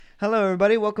Hello,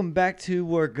 everybody. Welcome back to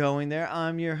We're Going There.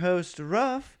 I'm your host,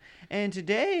 Ruff, and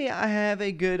today I have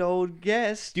a good old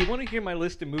guest. Do you want to hear my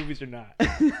list of movies or not?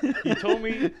 You told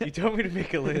me to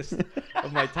make a list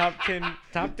of my top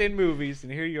 10 movies,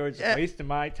 and here you are just wasting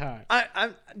my time.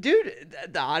 Dude,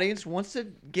 the audience wants to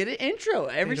get an intro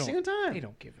every single time. They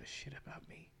don't give a shit about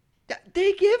me.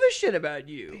 They give a shit about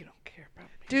you. They don't care about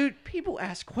me. Dude, people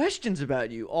ask questions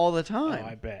about you all the time. Oh,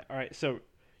 I bet. All right, so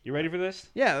you ready for this?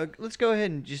 Yeah, let's go ahead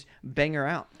and just bang her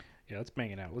out. Yeah, let's bang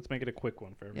it out. Let's make it a quick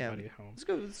one for everybody at home.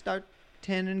 Let's start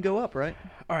 10 and go up, right?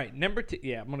 All right, number 10.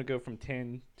 Yeah, I'm going to go from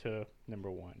 10 to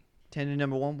number 1. 10 to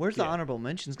number 1. Where's the honorable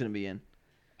mentions going to be in?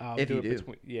 If you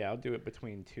do. I'll do it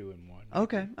between 2 and 1.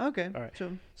 Okay. All right.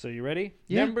 So you ready?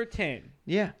 Yeah. Number 10.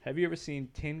 Yeah. Have you ever seen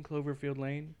 10 Cloverfield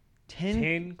Lane?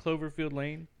 10 Cloverfield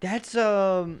Lane? That's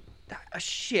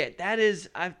shit. That is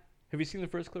Have you seen the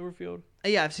first Cloverfield?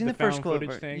 Yeah, I've seen the first found Clover.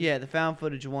 footage thing? Yeah, the found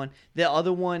footage one. The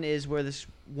other one is where this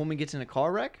woman gets in a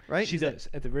car wreck, right? She does.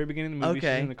 At the very beginning of the movie,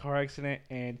 Okay. she's in the car accident,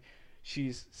 and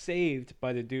she's saved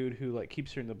by the dude who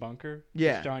keeps her in the bunker.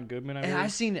 Yeah. It's John Goodman. And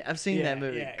I've seen it. I've seen that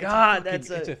movie. Yeah, God,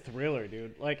 it's a thriller,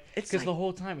 dude. Because the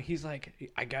whole time he's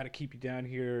like, I got to keep you down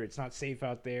here. It's not safe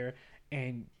out there,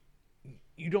 and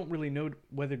you don't really know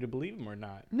whether to believe him or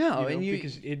not. No,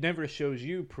 because it never shows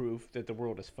you proof that the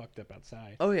world is fucked up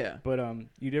outside. Oh yeah. But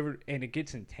you never, and it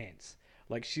gets intense.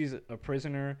 Like she's a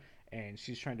prisoner and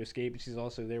she's trying to escape, and she's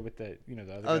also there with the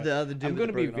other guy. The other dude. I'm going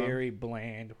to be broken arm. very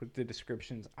bland with the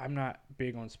descriptions. I'm not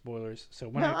big on spoilers, so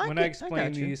when No, I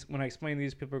explain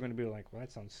these, people are going to be like, "Well,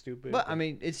 that sounds stupid." But I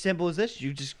mean, it's simple as this.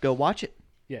 You just go watch it.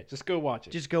 Yeah, just go watch it.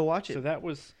 Just go watch it. So that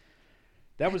was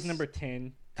number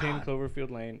 10. 10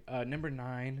 Cloverfield Lane. Number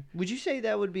 9. Would you say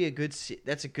that would be a good?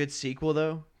 That's a good sequel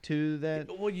though to that.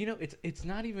 Well, it's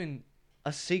not even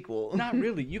a sequel. Not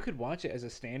really. You could watch it as a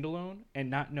standalone and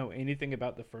not know anything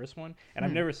about the first one. And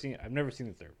I've never seen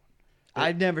the third one.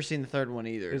 I've never seen the third one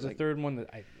either. There's a third one that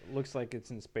looks like it's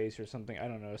in space or something. I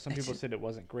don't know. Some people said it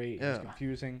wasn't great. It was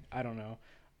confusing. I don't know.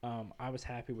 I was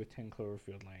happy with 10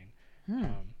 Cloverfield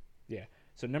Lane. Yeah.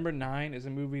 So number 9 is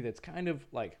a movie that's kind of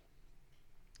like,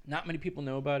 not many people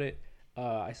know about it.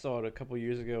 I saw it a couple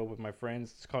years ago with my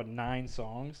friends. It's called 9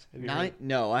 Songs. Have you heard?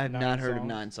 No, I have not heard of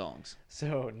 9 Songs.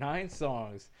 So 9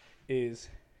 Songs is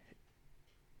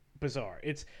bizarre.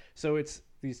 It's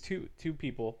these two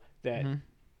people that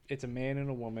it's a man and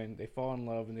a woman. They fall in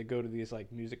love and they go to these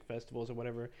music festivals or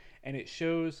whatever, and it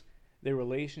shows their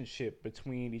relationship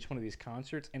between each one of these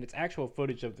concerts, and it's actual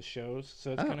footage of the shows,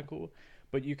 so it's kind of cool.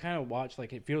 But you kind of watch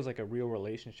it feels like a real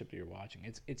relationship that you're watching.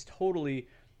 It's totally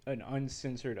an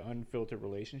uncensored, unfiltered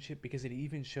relationship, because it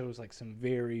even shows some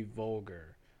very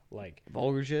vulgar,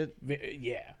 vulgar shit.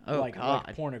 Yeah, God.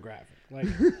 like pornographic,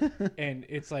 and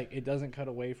it's it doesn't cut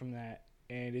away from that,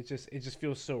 and it just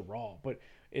feels so raw. But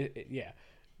yeah,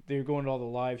 they're going to all the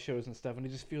live shows and stuff, and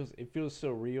it feels so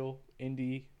real,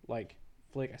 indie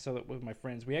flick. I saw that with my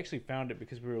friends. We actually found it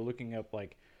because we were looking up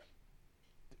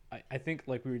I think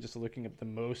we were just looking up the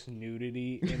most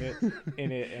nudity in it.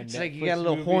 It's you got a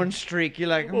little horn streak. You're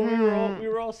like, well, we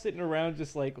were all sitting around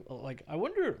just I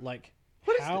wonder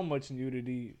how much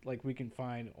nudity we can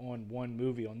find on one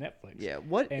movie on Netflix. Yeah,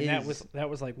 that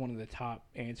was one of the top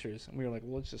answers, and we were like,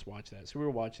 well, let's just watch that. So we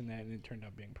were watching that, and it turned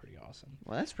out being pretty awesome.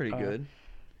 Well, that's pretty good.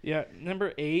 Yeah,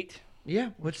 number 8.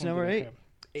 Yeah, what's number 8?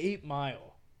 8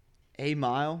 Mile. 8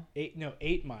 Mile. 8 Mile.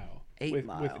 8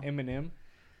 Mile with Eminem.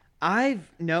 I've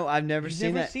never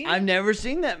seen that. I've never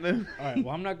seen that movie. All right,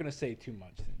 well, I'm not gonna say too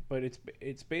much then, but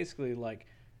it's basically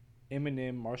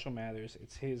Eminem, Marshall Mathers.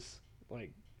 It's his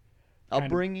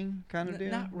upbringing kind of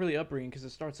deal. Not really upbringing, because it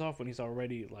starts off when he's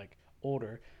already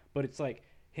older, but it's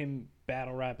him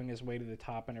battle rapping his way to the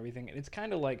top and everything, and it's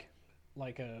kind of like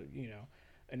a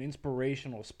an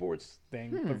inspirational sports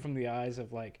thing, but from the eyes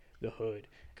of the hood.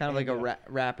 Kind of a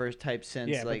rapper type sense.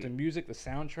 Yeah, but the music, the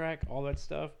soundtrack, all that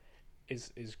stuff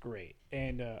is great,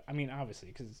 and I mean, obviously,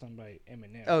 because it's done by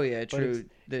Eminem. Oh yeah, true.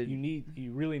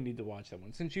 You really need to watch that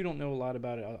one. Since you don't know a lot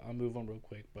about it, I'll move on real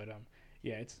quick. But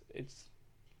yeah, it's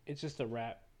just a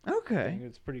rap. Okay, thing.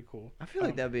 It's pretty cool. I feel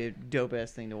like that'd be a dope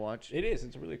ass thing to watch. It is.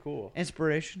 It's really cool.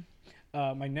 Inspiration.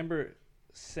 My number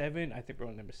 7. I think we're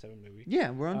on number 7 movie.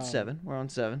 Yeah, we're on 7. We're on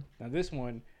 7. Now this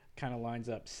one kind of lines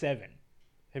up. 7.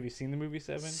 Have you seen the movie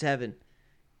 7? 7.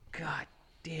 God.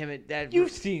 Damn it! You've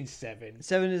seen 7.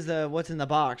 7 is the what's in the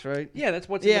box, right? Yeah, that's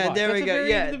what's in the box. There we go.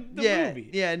 Yeah, the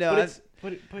movie. Yeah, no.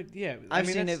 But yeah, I've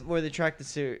seen it where they track the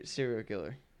serial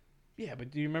killer. Yeah, but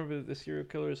do you remember the serial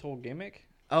killer's whole gimmick?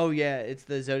 Oh yeah, it's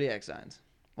the zodiac signs.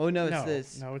 Oh no, it's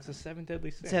this. No, it's the 7 deadly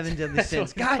sins. 7 deadly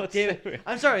sins. God damn it!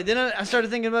 I'm sorry. Then I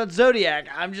started thinking about Zodiac.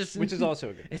 which is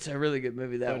also good. It's a really good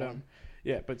movie. That one.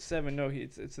 Yeah, but seven. No,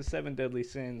 it's the seven deadly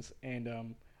sins,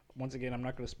 and once again, I'm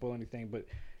not going to spoil anything, but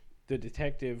the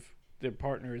detective, their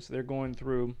partners, they're going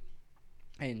through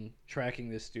and tracking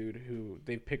this dude who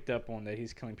they've picked up on that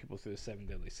he's killing people through the seven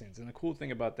deadly sins. And the cool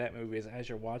thing about that movie is, as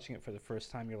you're watching it for the first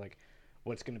time, you're like,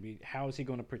 what's going to be? How is he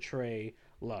going to portray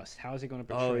lust? How is he going to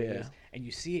portray this? And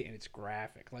you see it, and it's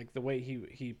graphic. Like the way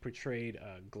he portrayed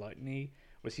gluttony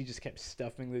was he just kept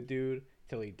stuffing the dude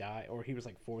till he died, or he was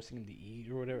like forcing him to eat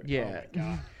or whatever. Yeah. Oh my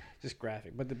god, just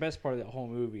graphic. But the best part of that whole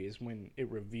movie is when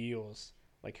it reveals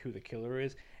like who the killer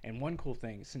is. And one cool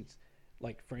thing, since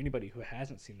like for anybody who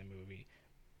hasn't seen the movie,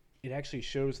 it actually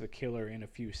shows the killer in a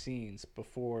few scenes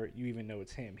before you even know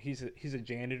it's him. He's a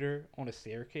janitor on a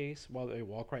staircase while they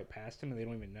walk right past him and they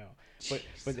don't even know.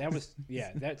 But that was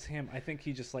that's him. I think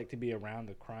he just liked to be around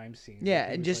the crime scene. Yeah,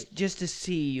 and just to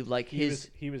see like he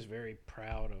was very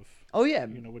proud of. Oh yeah,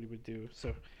 what he would do.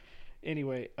 So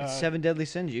anyway, seven deadly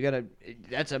sins.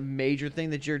 That's a major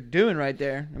thing that you're doing right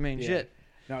there. I mean, shit.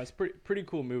 No, it's pretty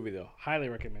cool movie though. Highly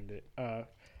recommend it.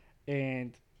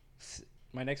 And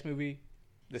my next movie,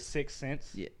 The Sixth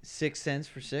Sense. Yeah, Sixth Sense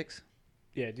for six.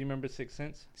 Yeah, do you remember Sixth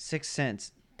Sense? Sixth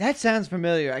Sense. That sounds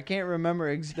familiar. I can't remember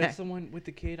exactly. That's the one with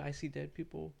the kid. I See Dead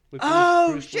People. With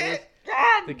Bruce shit!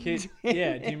 God. The kid.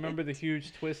 Yeah. Do you remember the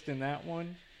huge twist in that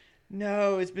one?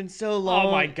 No, it's been so long.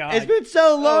 Oh my god! It's been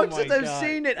so long since I've God.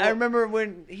 seen it. Well, I remember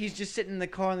when he's just sitting in the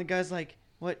car and the guy's like,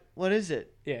 "What is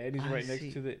it?" Yeah, and he's right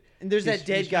next to the. And there's that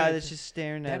dead guy that's just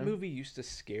staring at him. That movie used to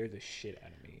scare the shit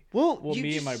out of me. Well,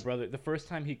 me and my brother. The first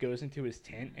time he goes into his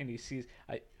tent and he sees,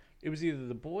 it was either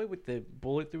the boy with the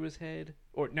bullet through his head,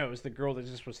 or no, it was the girl that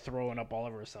just was throwing up all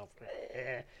over herself,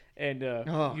 and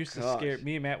used to scare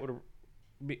me and Matt would.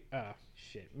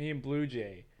 Me and Blue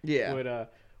Jay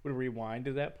would rewind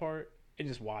to that part and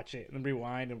just watch it and then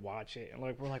rewind and watch it and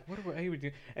like we're like, what are we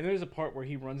doing? And there's a part where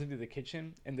he runs into the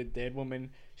kitchen and the dead woman,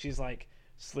 she's like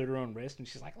slit her own wrist and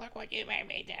she's like, look what you made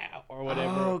me do or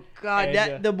whatever. Oh god,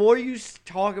 and, the more you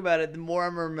talk about it, the more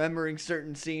I'm remembering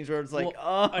certain scenes where it's like,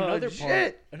 another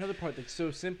part that's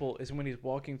so simple is when he's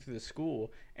walking through the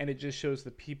school and it just shows the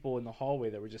people in the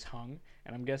hallway that were just hung,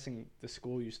 and I'm guessing the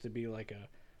school used to be like a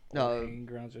hanging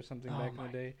grounds or something back in the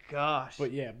day. Gosh.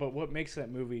 But what makes that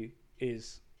movie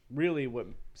is really what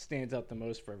stands out the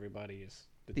most for everybody is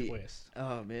the twist.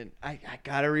 Oh man, I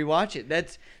gotta rewatch it.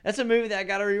 That's a movie that I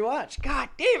gotta rewatch. God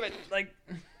damn it! Like,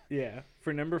 yeah,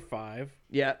 for number 5.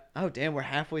 Yeah. Oh damn, we're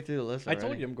halfway through the list already. I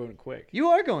told you I'm going quick. You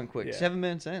are going quick. Yeah. 7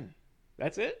 minutes in.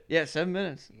 That's it? Yeah, 7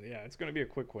 minutes. Yeah, it's gonna be a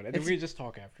quick one. And then we can just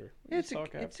talk after. Yeah,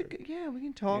 we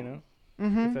can talk. You know,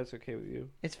 if that's okay with you.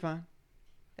 It's fine.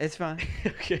 It's fine.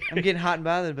 Okay. I'm getting hot and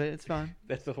bothered, but it's fine.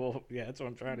 That's the whole. Yeah, that's what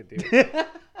I'm trying to do.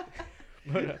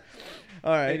 But,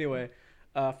 all right. Anyway,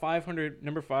 500.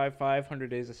 Number 5. 500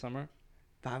 Days of Summer.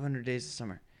 500 Days of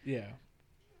Summer. Yeah.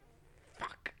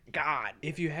 Fuck. God.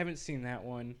 If you haven't seen that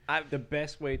one, the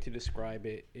best way to describe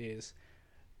it is,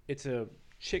 it's a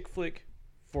chick flick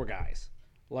for guys.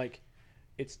 Like,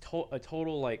 it's a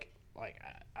total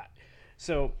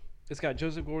so it's got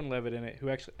Joseph Gordon-Levitt in it, who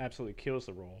actually absolutely kills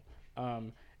the role.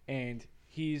 And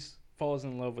he's falls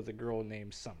in love with a girl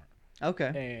named Summer.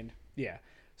 Okay. And yeah,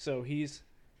 so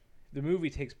the movie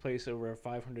takes place over a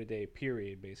 500-day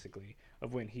period, basically,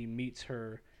 of when he meets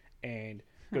her and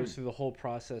goes through the whole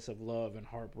process of love and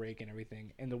heartbreak and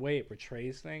everything. And the way it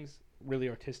portrays things, really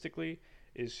artistically,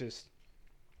 is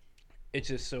it's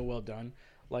just so well done.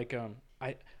 Like,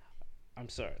 I'm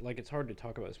sorry, like, it's hard to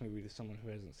talk about this movie to someone who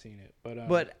hasn't seen it, but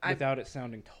without it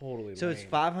sounding totally so lame. It's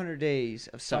 500 Days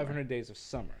of Summer. 500 Days of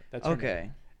Summer. That's her okay.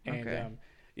 name. And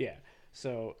yeah,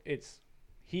 so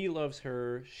he loves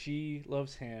her, she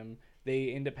loves him.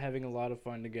 They end up having a lot of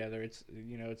fun together. It's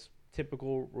it's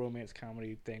typical romance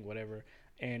comedy thing, whatever.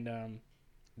 And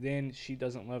then she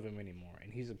doesn't love him anymore,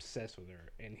 and he's obsessed with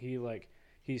her, and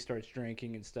he starts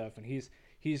drinking and stuff, and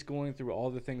he's going through all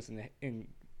the things in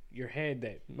your head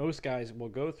that most guys will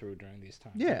go through during these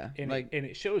times. Yeah. And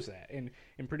it shows that in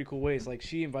pretty cool ways. Like,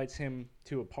 she invites him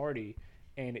to a party,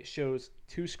 and it shows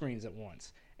 2 screens at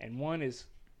once. And one is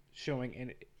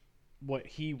showing what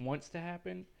he wants to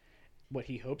happen, what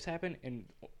he hopes happen, and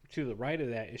to the right of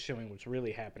that is showing what's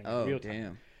really happening in real time.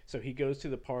 Damn. So he goes to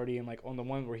the party, and like on the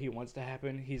one where he wants to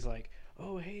happen, he's like,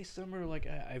 "Oh, hey, Summer, like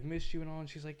I've missed you and all," and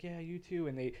she's like, "Yeah, you too."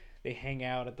 And they hang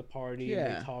out at the party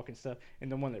and they talk and stuff.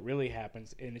 And the one that really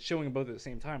happens, and it's showing them both at the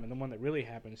same time. And the one that really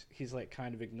happens, he's like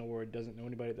kind of ignored, doesn't know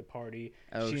anybody at the party.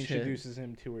 She introduces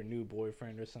him to her new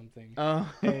boyfriend or something. Oh,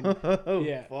 and,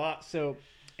 yeah. Fuck. So,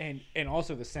 and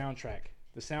also the soundtrack.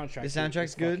 The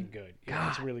soundtrack's good. Good. Yeah,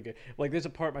 it's really good. Like, there's a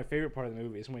part. My favorite part of the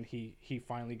movie is when he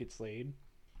finally gets laid,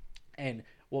 and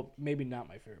well, maybe not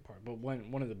my favorite part, but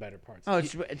one of the better parts. Oh,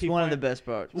 it's one of the best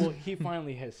parts. Well, he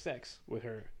finally has sex with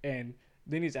her, and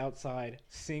then he's outside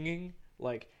singing,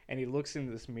 like, and he looks in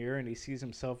this mirror and he sees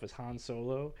himself as Han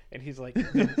Solo, and he's like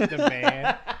the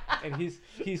man, and he's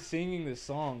singing this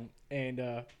song,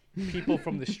 and people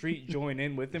from the street join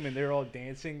in with him, and they're all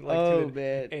dancing. Like,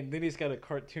 man! And then he's got a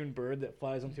cartoon bird that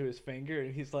flies onto his finger,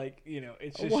 and he's like,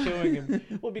 it's just showing him.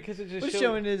 Well, because it's just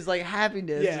showing his like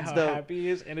happiness. Yeah, and how stuff. happy he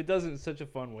is, and it does it in such a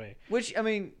fun way. Which, I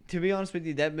mean, to be honest with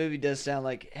you, that movie does sound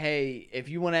like, hey, if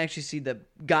you want to actually see the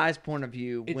guy's point of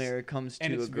view where it comes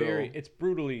to a girl, it's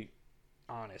brutally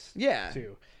honest. Yeah.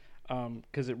 Too,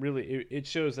 because it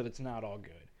shows that it's not all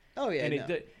good. Oh yeah,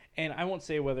 and and I won't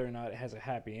say whether or not it has a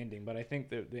happy ending, but I think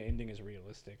the ending is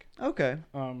realistic. Okay.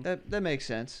 That makes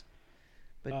sense.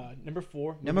 But number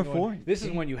 4. Number 4. This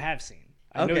is one you have seen.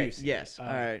 I know you've seen. Yes. It. All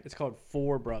right. It's called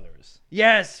 4 Brothers.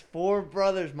 Yes, 4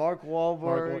 Brothers. Mark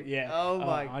Wahlberg. Yeah. Oh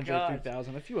my Andre god.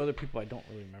 3000. A few other people I don't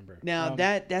really remember. Now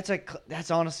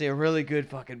that's honestly a really good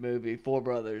fucking movie. 4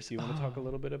 Brothers. Do you want to talk a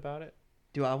little bit about it?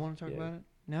 Do I want to talk about it?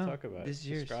 No. Talk about this it. Is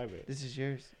yours. Describe it. This is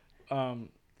yours.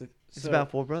 It's So,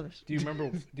 about 4 brothers. Do you remember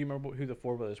who the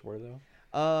 4 brothers were though?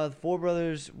 The 4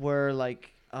 brothers were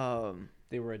like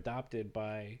they were adopted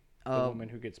by the woman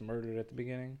who gets murdered at the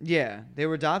beginning. Yeah, they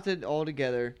were adopted all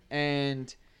together,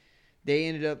 and they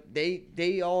ended up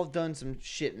they all done some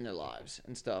shit in their lives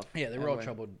and stuff. Yeah, they were all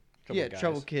troubled guys.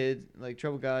 Troubled kids, like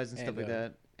troubled guys and stuff like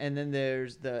that. And then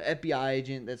there's the FBI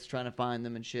agent that's trying to find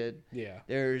them and shit. Yeah.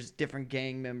 There's different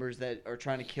gang members that are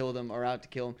trying to kill them or out to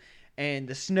kill them. And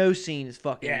the snow scene is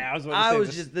fucking. Yeah, I was about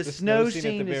to say the snow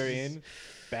scene at the is very end.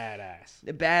 Badass.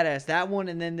 Badass. That one,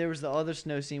 and then there was the other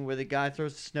snow scene where the guy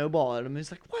throws a snowball at him. And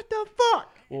it's like, what the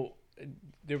fuck? Well,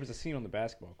 there was a scene on the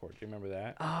basketball court. Do you remember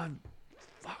that?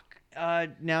 Fuck.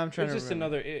 Now I'm trying to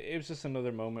remember. It was just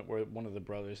another moment where one of the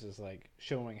brothers is like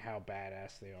showing how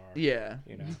badass they are. Yeah.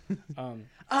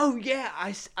 Oh yeah,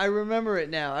 I remember it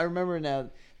now.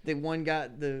 The one guy,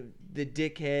 the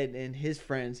dickhead and his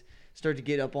friends start to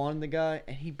get up on the guy,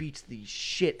 and he beats the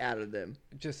shit out of them.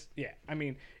 I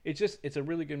mean, it's a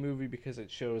really good movie because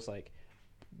it shows like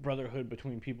brotherhood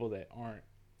between people that aren't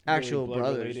actual really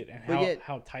brothers, related, and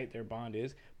how tight their bond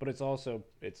is. But it's also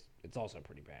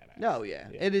pretty badass. No, yeah,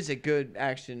 it is a good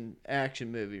action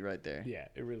movie right there. Yeah,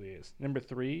 it really is. Number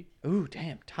 3. Ooh,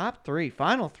 damn! Top 3,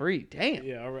 final 3. Damn.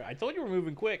 Yeah, all right. I told you we're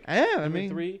moving quick. Yeah, Number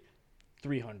 3,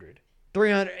 300.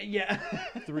 300, yeah.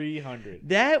 300.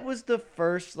 That was the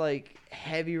first like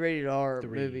heavy rated R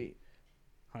movie.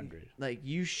 100. Like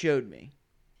you showed me.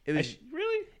 It was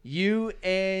really you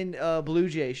and Blue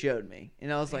Jay showed me,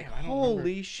 and I was like,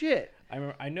 holy shit!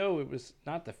 I know it was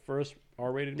not the first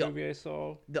R-rated movie I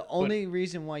saw. The only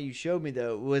reason why you showed me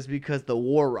though was because the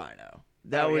War Rhino.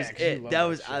 That was it. That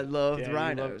was I loved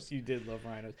rhinos. You did love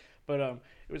rhinos, but it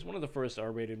was one of the first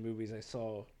R-rated movies I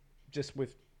saw, just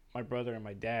with my brother and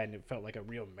my dad, and it felt like a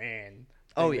real man.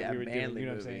 Oh yeah, manly doing, you know movie.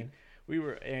 What I'm saying? We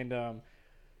were, and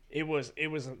it was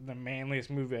the manliest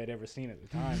movie I'd ever seen at the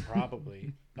time,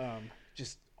 probably.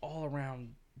 Just all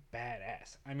around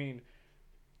badass. I mean,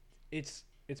 it's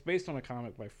based on a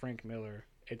comic by Frank Miller.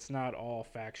 It's not all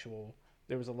factual.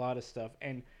 There was a lot of stuff,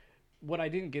 and what I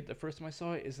didn't get the first time I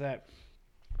saw it is that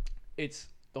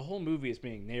the whole movie is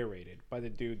being narrated by the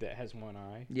dude that has one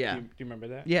eye. Yeah. Do you remember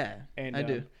that? Yeah, and I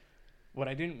do. What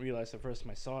I didn't realize the first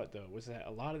time I saw it, though, was that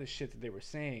a lot of the shit that they were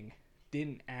saying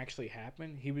didn't actually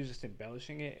happen. He was just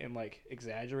embellishing it and like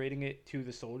exaggerating it to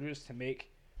the soldiers to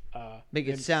make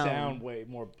it sound way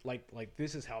more like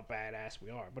this is how badass we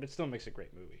are. But it still makes a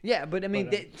great movie. Yeah, but I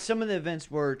mean, some of the events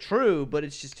were true, but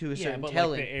it's just to a certain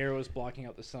telling. Like the arrows blocking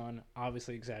out the sun,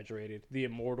 obviously exaggerated. The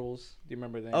Immortals, do you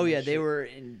remember them? Oh yeah, they were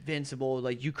invincible.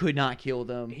 Like you could not kill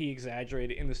them. He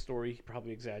exaggerated in the story. He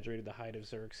probably exaggerated the height of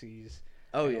Xerxes.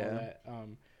 Oh and yeah. All that.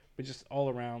 But just all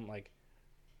around, like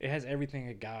it has everything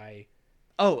a guy.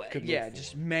 Oh yeah,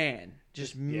 just man.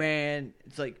 It's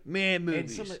like man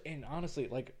movies. And honestly,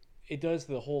 like it does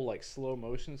the whole like slow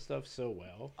motion stuff so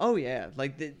well. Oh yeah,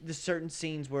 like the certain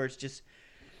scenes where it's just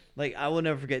like I will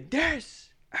never forget. There's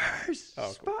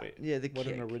spot. Cool. Yeah, what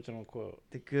an original quote.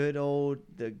 The good old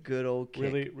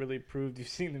kick. Really proved you've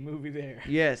seen the movie there.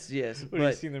 Yes. But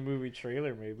you've seen the movie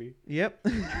trailer maybe. Yep.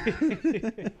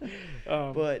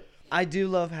 But I do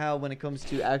love how when it comes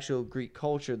to actual Greek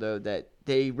culture though that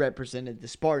they represented the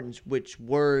Spartans, which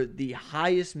were the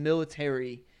highest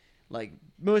military, like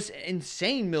most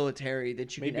insane military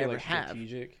that you maybe can ever like have.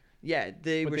 Strategic. Yeah,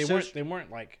 they weren't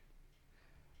like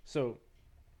so.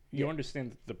 You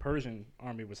understand that the Persian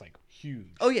army was like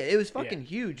huge. Oh yeah, it was fucking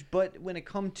huge. But when it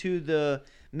come to the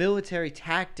military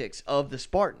tactics of the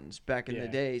Spartans back in the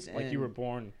days, like men were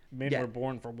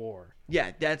born for war.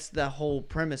 Yeah, that's the whole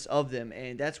premise of them,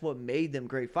 and that's what made them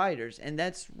great fighters. And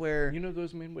that's where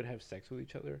those men would have sex with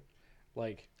each other,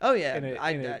 like oh yeah,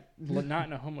 not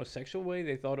in a homosexual way.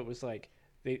 They thought it was like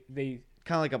they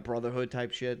kind of like a brotherhood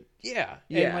type shit. Yeah,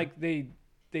 and like they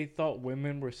thought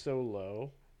women were so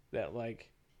low that like.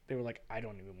 They were like, I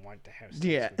don't even want to have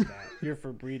sex with that. You're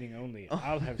for breeding only.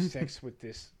 I'll have sex with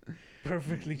this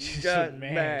perfectly chiseled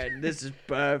man. This is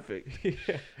perfect.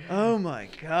 Yeah. Oh my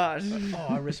gosh. Oh,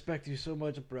 I respect you so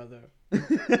much, brother.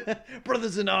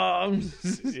 Brothers in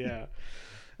arms. Yeah.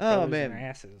 Oh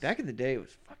man. Back in the day, it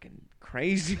was fucking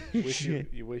crazy.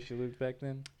 You wish you lived back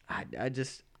then?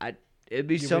 It'd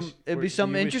be something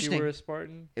interesting. Wish you were a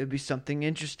Spartan? It'd be something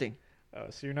interesting. Oh,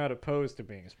 so you're not opposed to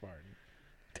being a Spartan?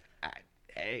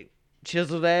 Hey,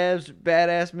 chiseled abs,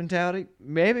 badass mentality,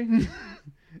 maybe.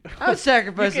 I'll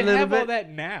sacrifice a little bit. You can have all that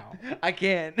now. I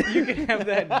can. You can have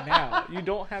that now. You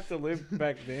don't have to live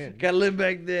back then. Gotta live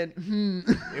back then.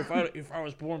 If I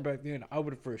was born back then, I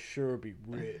would for sure be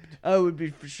ripped. I would be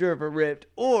for sure ripped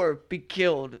or be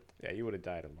killed. Yeah, you would have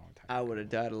died a long time. I would have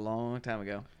died a long time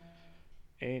ago.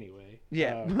 Anyway.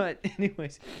 Yeah, but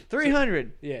anyways,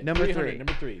 300. Yeah, number 300, 3.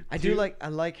 Number 3. I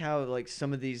like how like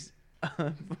some of these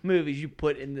movies you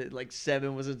put in the like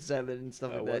 7 was in 7 and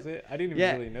stuff like that. Was it? I didn't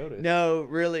even really notice. No,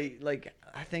 really. Like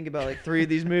I think about like 3 of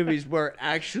these movies were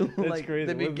actual like crazy.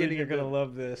 the beginning. You're gonna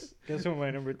love this. Guess what my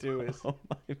number 2 is? Oh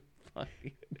my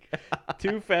fucking God.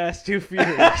 Too Fast, Too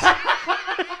Furious.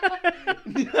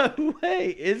 No way,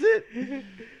 is it?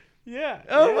 Yeah.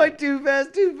 Oh my, Too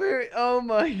Fast, Too Furious. Oh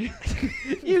my.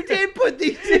 You did put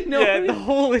these in. Yeah, the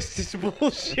whole list is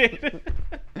bullshit.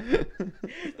 The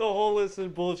whole list is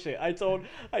bullshit. I told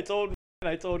don't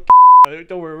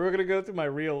worry, we're gonna go through my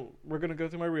real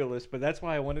list, but that's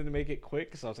why I wanted to make it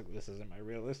quick because I was like, this isn't my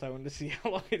real list. I wanted to see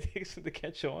how long it takes to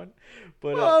catch on.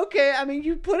 But well, okay, I mean,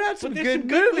 you put out some good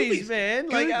movies, man.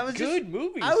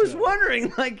 Movies. I was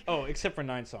wondering, like, oh, except for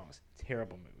 9 Songs,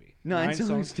 terrible movie. 9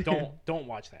 Songs. Don't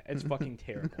watch that. It's fucking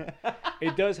terrible.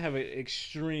 It does have an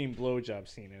extreme blowjob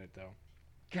scene in it though.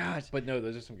 God. But no,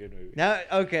 those are some good movies. Now,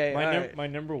 okay. My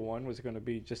number 1 was going to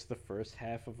be just the first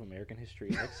half of American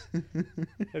History X.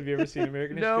 Have you ever seen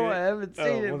American History X? No, I haven't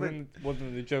seen it. Well,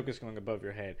 then the joke is going above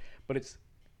your head. But it's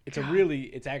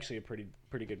actually a pretty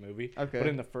good movie. Okay. But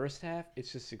in the first half,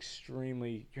 it's just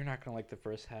extremely. You're not going to like the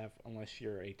first half unless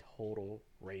you're a total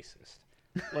racist.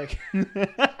 Like.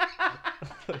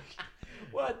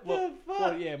 What the fuck?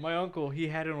 Well, yeah, my uncle, he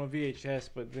had it on VHS,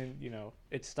 but then,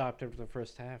 it stopped after the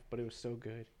first half, but it was so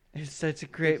good. It's such a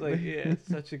great movie. Yeah, it's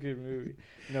such a good movie.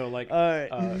 No, like,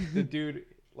 the dude...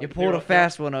 Like, you pulled a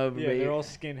fast one over me. Yeah, they're all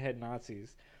skinhead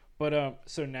Nazis. But,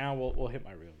 so now we'll hit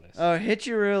my real list. Oh, hit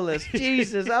your real list.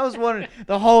 Jesus, I was wondering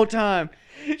the whole time.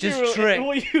 Just trick.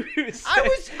 Well, you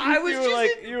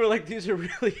were like, these are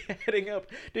really adding up.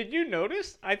 Did you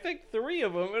notice? I think 3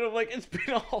 of them, and I'm like, it's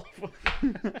been all of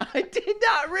them. I did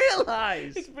not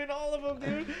realize. It's been all of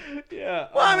them, dude. Yeah.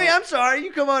 Well, I mean, I'm sorry.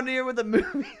 You come on here with a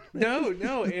movie.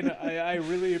 No, and I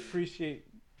really appreciate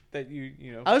that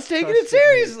you. I was taking it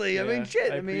seriously. Yeah, I mean,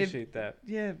 shit. I appreciate that.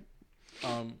 Yeah.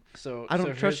 So I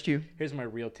don't trust you. Here's my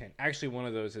real 10. Actually, one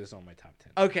of those is on my top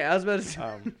 10. Okay, I was about to say.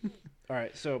 All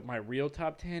right, so my real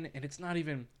top 10, and it's not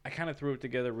even. I kind of threw it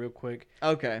together real quick.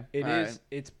 Okay,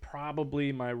 It's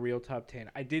probably my real top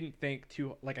 10. I didn't think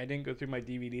I didn't go through my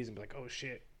DVDs and be like, oh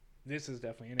shit, this is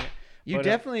definitely in it. You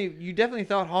definitely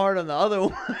thought hard on the other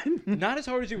one. Not as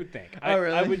hard as you would think.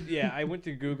 Really? I went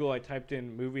to Google. I typed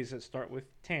in movies that start with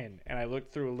 10, and I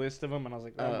looked through a list of them, and I was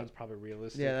like, that one's probably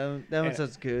realistic. Yeah, that one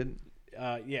sounds good.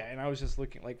 Yeah, and I was just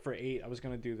looking like for 8. I was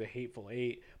gonna do the Hateful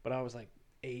Eight, but I was like,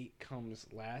 8 comes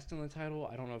last in the title.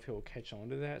 I don't know if he'll catch on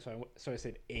to that. So I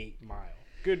said 8 Mile.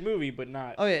 Good movie, but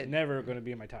not. Oh yeah, never gonna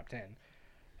be in my top 10.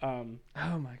 Oh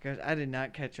my gosh, I did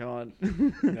not catch on.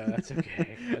 No, that's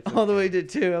okay. All the way to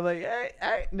 2. I'm like,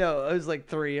 no, it was like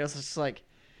 3. I was just like,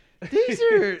 these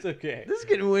are. It's okay. This is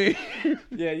getting weird.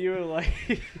 Yeah, you were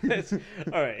like, that's, all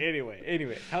right.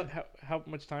 Anyway, how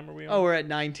much time are we on? Oh, we're at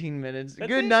 19 minutes. That's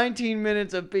Good it? 19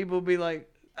 minutes of people be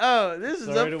like, oh, this is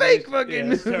a fake fucking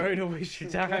movie. Sorry to waste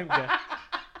your time, guys.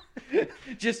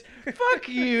 Just fuck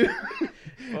you.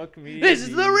 Fuck me. This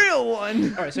is the real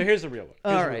one. All right, so here's the real one.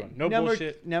 All right. No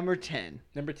bullshit. Number 10.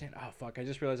 Number 10. Oh fuck! I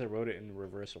just realized I wrote it in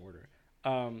reverse order.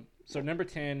 So number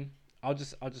 10. I'll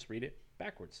just read it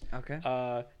backwards. Okay.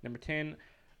 Number 10.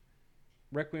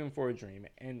 Requiem for a Dream,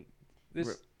 and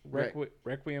this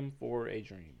Requiem for a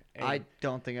Dream. And, I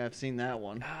don't think I've seen that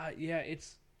one. Yeah,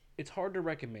 it's it's hard to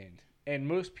recommend. And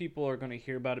most people are going to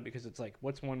hear about it because it's like,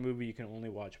 what's one movie you can only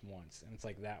watch once? And it's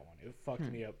like that one. It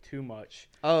fucked me up too much.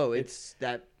 Oh, it's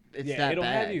that it'll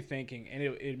bad. have you thinking, and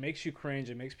it makes you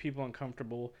cringe. It makes people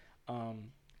uncomfortable.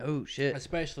 Oh shit!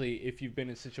 Especially if you've been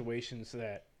in situations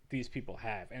that these people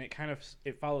have, and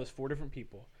it follows 4 different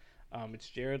people. It's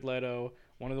Jared Leto,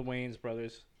 one of the Wayans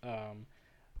brothers,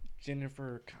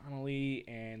 Jennifer Connelly,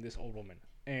 and this old woman.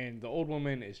 And the old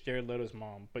woman is Jared Leto's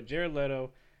mom, but Jared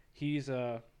Leto, he's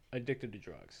addicted to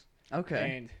drugs.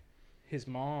 Okay. And his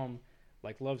mom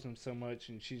like loves him so much,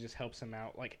 and she just helps him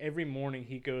out. Like every morning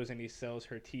he goes and he sells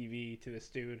her TV to this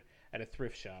dude at a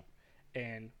thrift shop,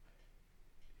 and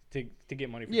to get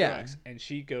money for drugs. And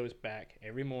she goes back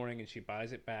every morning and she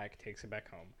buys it back, takes it back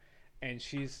home, and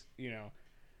she's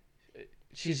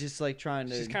she's just like trying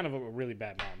to. She's kind of a really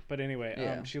bad mom, but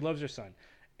anyway, she loves her son,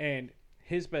 and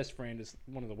his best friend is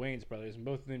one of the Wayans brothers, and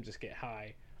both of them just get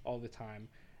high all the time.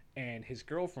 And his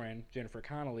girlfriend, Jennifer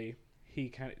Connelly,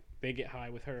 they get high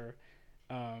with her,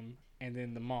 and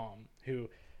then the mom, who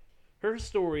her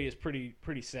story is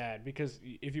pretty sad, because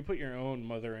if you put your own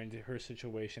mother into her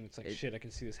situation, it's like shit. I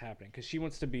can see this happening, because she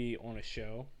wants to be on a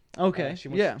show. Okay. She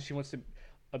wants to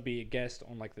be a guest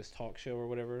on like this talk show or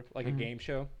whatever, like a game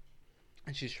show,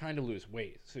 and she's trying to lose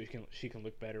weight so she can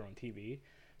look better on TV.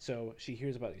 So she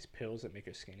hears about these pills that make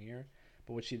her skinnier,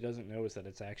 but what she doesn't know is that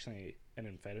it's actually an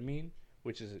amphetamine,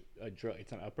 which is a drug.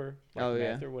 It's an upper, like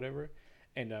meth or whatever.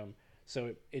 And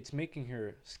so it's making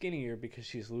her skinnier because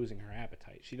she's losing her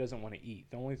appetite. She doesn't want to eat.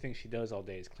 The only thing she does all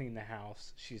day is clean the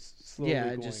house. She's slowly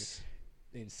going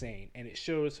insane. And it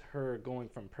shows her going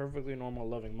from perfectly normal,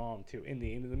 loving mom to, in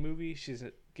the end of the movie, she's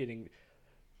getting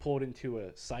pulled into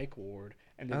a psych ward,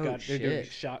 and they're doing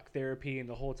shock therapy, and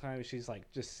the whole time she's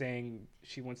like just saying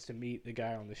she wants to meet the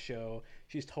guy on the show.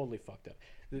 She's totally fucked up.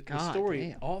 The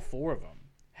story, all 4 of them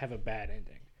have a bad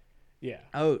ending. Yeah.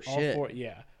 Oh shit. All 4,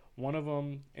 yeah. One of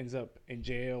them ends up in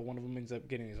jail. One of them ends up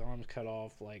getting his arms cut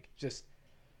off. Like, just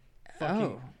fucking.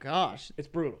 Oh gosh, it's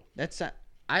brutal. That's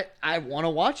I want to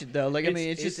watch it though. Like, I mean,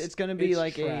 it's gonna be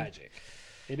like tragic.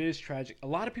 It is tragic. A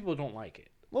lot of people don't like it.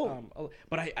 Whoa.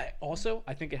 But I also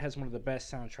think it has one of the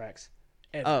best soundtracks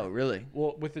ever. Oh really?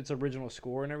 Well, with its original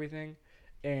score and everything,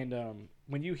 and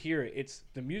when you hear it,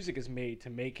 the music is made to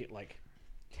make it like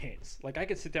tense. Like, I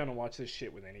could sit down and watch this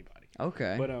shit with anybody.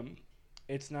 Okay. But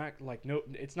it's not like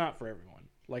it's not for everyone.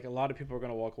 Like, a lot of people are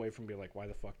gonna walk away from being like, why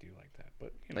the fuck do you like that?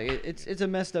 But like, it's a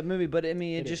messed up movie. But I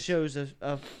mean, it just shows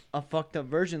a fucked up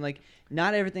version. Like,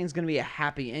 not everything's gonna be a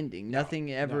happy ending.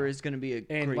 Nothing ever is gonna be a.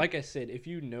 And great... like I said, if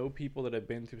you know people that have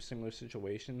been through similar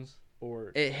situations,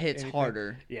 or it hits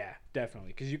harder. Yeah, definitely,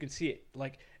 because you can see it.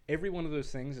 Like, every one of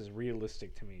those things is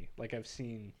realistic to me. Like, you've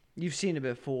seen it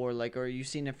before, like, or you've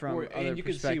seen it from other perspectives. And you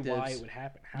can see why it would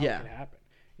happen, how it could happen.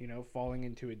 Falling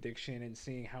into addiction and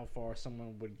seeing how far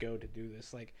someone would go to do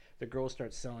this. Like, the girl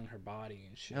starts selling her body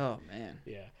and shit. Oh man.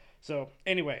 Yeah. So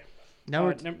anyway,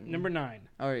 number 9.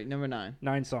 All right, number 9.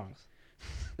 9 songs.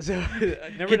 So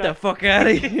get the fuck out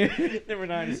of here. Number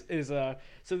 9 is so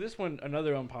this one,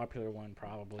 another unpopular one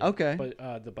probably. Okay.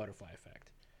 But the Butterfly Effect.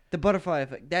 The Butterfly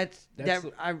Effect.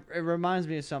 It reminds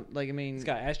me of something. Like, I mean, it's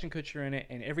got Ashton Kutcher in it,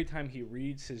 and every time he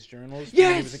reads his journals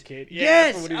when he was a kid.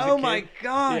 Yes. Oh my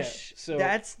gosh. Yeah,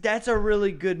 so that's a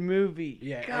really good movie.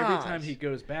 Yeah. Gosh. Every time he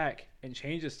goes back and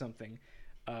changes something,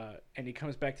 and he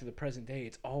comes back to the present day,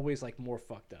 it's always like more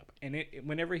fucked up. And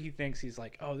whenever he thinks he's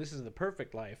like, oh, this is the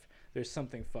perfect life, there's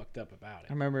something fucked up about it.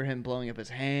 I remember him blowing up his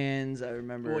hands. I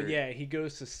remember. Well, yeah, he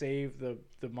goes to save the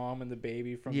mom and the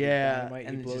baby from the dynamite,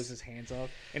 and he blows his hands off,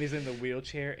 and he's in the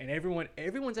wheelchair, and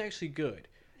everyone's actually good.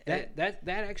 That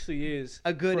actually is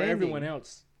a good for ending. Everyone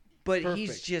else. But perfect.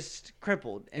 He's just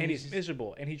crippled, and he's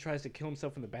miserable, and he tries to kill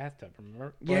himself in the bathtub.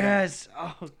 Remember? Yes.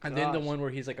 Oh. Gosh. And then the one where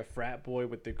he's like a frat boy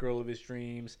with the girl of his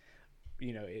dreams.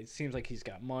 It seems like he's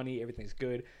got money, everything's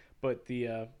good. But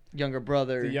the younger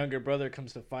brother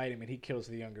comes to fight him, and he kills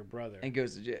the younger brother and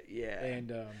goes to jail. Yeah.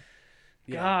 And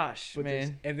gosh,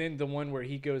 man. And then the one where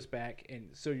he goes back, and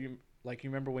so you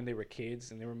remember when they were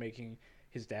kids and they were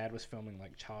his dad was filming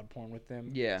like child porn with them.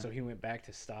 Yeah. So he went back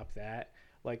to stop that.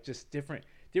 Like, just different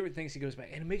things he goes back,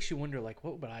 and it makes you wonder, like,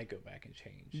 what would I go back and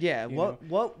change? Yeah. What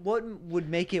would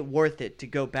make it worth it to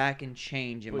go back and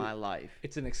change in my life?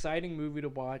 It's an exciting movie to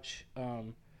watch.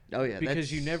 Oh yeah.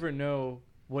 Because you never know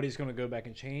what he's going to go back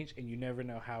and change, and you never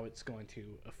know how it's going to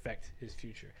affect his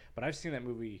future. But I've seen that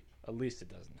movie at least a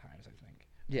dozen times, I think.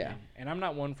 Yeah. And I'm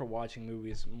not one for watching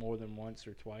movies more than once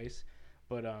or twice,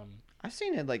 but I've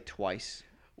seen it like twice.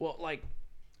 Well, like,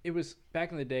 it was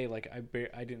back in the day. Like,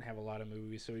 I didn't have a lot of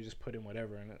movies, so we just put in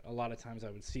whatever. And a lot of times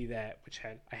I would see that,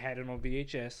 I had it on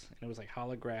VHS, and it was like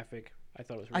holographic, I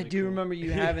thought it was really I do cool. remember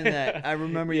you having that. I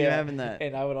remember you having that.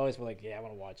 And I would always be like, yeah, I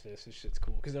want to watch this. This shit's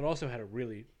cool. Because it also had a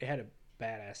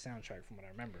badass soundtrack from what I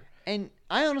remember. And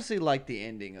I honestly like the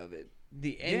ending of it.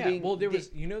 The ending. Yeah, well, there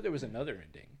was another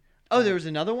ending. Oh, there was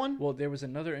another one? Well, there was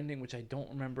another ending, which I don't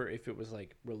remember if it was,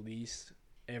 like, released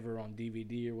ever on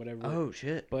DVD or whatever. Oh,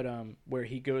 shit. But where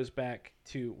he goes back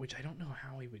to, which I don't know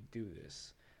how he would do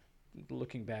this.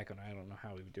 Looking back on it, I don't know how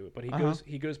he would do it. But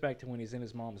he goes back to when he's in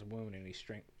his mom's womb and he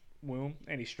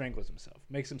strangles himself,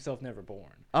 makes himself never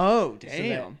born. Oh,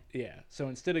 damn. So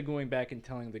instead of going back and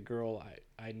telling the girl,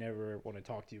 I never want to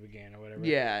talk to you again or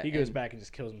whatever, he goes back and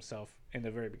just kills himself in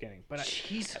the very beginning. But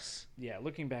Jesus.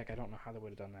 Looking back, I don't know how they would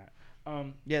have done that.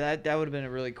 That would have been a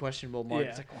really questionable mark. Yeah.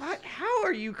 It's like, what? How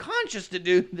are you conscious to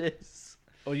do this?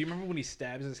 Oh, you remember when he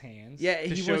stabs his hands? Yeah,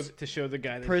 to show the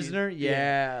guy that prisoner. And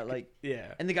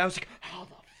the guy was like, "How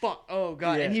the fuck? Oh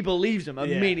god!" Yeah. And he believes him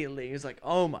immediately. He's like,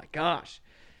 "Oh my gosh."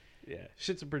 Yeah,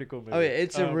 shit's a pretty cool movie. Oh yeah,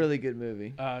 it's a really good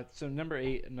movie. So number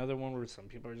 8, another one where some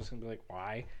people are just gonna be like,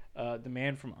 "Why?" The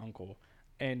Man from U.N.C.L.E.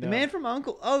 And The Man from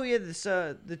U.N.C.L.E. Oh yeah,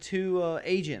 the two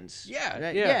agents.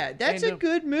 Yeah. That's a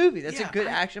good movie. That's a good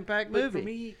action-packed movie. For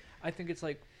me, I think it's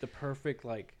like the perfect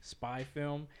like spy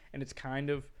film, and it's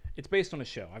based on a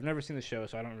show. I've never seen the show,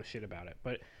 so I don't know shit about it.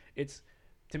 But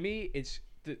to me,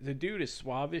 the dude is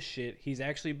suave as shit. He's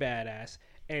actually badass,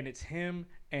 and it's him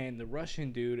and the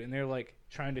Russian dude, and they're like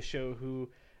trying to show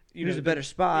who's a better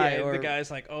spy. Yeah, the guy's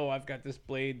like, oh, I've got this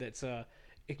blade that's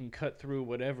it can cut through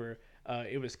whatever.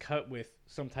 It was cut with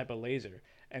some type of laser.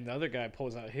 And the other guy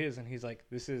pulls out his, and he's like,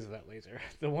 this is that laser.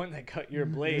 The one that cut your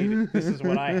blade, this is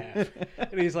what I have.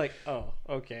 And he's like, oh,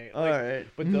 okay. All right.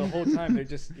 But the whole time, they're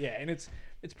just, and it's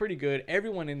pretty good.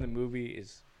 Everyone in the movie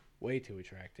is way too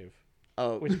attractive.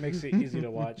 Oh. Which makes it easy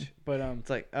to watch. But it's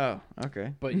like, oh,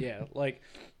 okay. But yeah, like,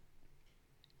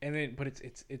 and then, but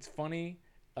it's funny.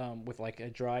 With like a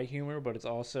dry humor, but it's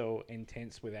also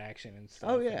intense with action and stuff.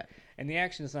 Oh yeah. And the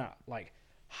action is not like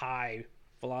high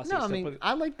velocity. No, I mean,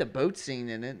 I like the boat scene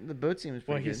in it. The boat scene was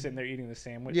pretty good. He's sitting there eating the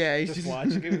sandwich. Yeah, he's just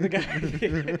watching it with the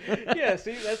guy. Yeah,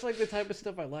 see, that's like the type of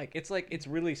stuff I like. It's like it's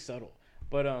really subtle,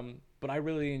 but I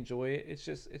really enjoy it. It's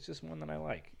just one that I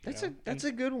like. That's a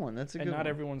good one. That's a good one. And not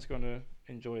everyone's going to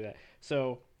enjoy that.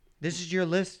 So this is your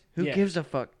list. Who gives a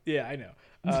fuck? Yeah, I know.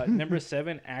 Number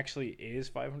 7 actually is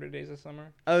 500 Days of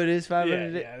Summer. Oh, it is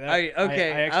 500 Days? Yeah,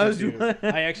 okay.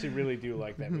 I actually really do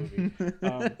like that movie.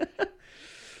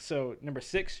 So, number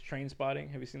 6, Train Spotting.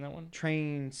 Have you seen that one?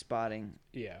 Train Spotting.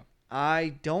 Yeah.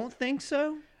 I don't think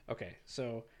so. Okay,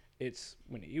 so it's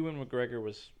when Ewan McGregor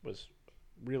was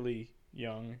really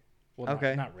young. Well,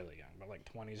 not really young, but like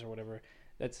 20s or whatever.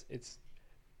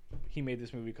 He made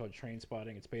this movie called Train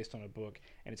Spotting. It's based on a book,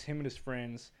 and it's him and his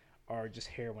friends are just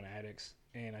heroin addicts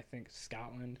in, I think,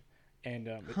 Scotland. And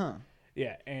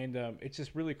it's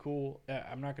just really cool.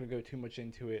 I'm not going to go too much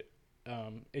into it.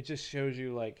 It just shows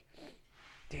you, like,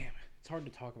 damn, it's hard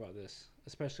to talk about this,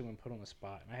 especially when put on the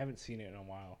spot. And I haven't seen it in a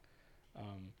while.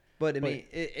 But I mean,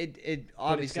 it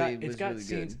obviously was really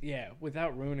scenes, good. Yeah,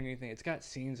 without ruining anything, it's got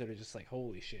scenes that are just like,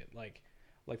 holy shit. Like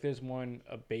there's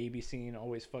a baby scene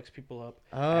always fucks people up.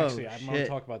 Oh, actually, I'm going to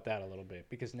talk about that a little bit,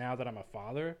 because now that I'm a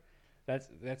father,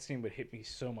 that scene would hit me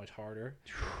so much harder,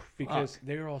 because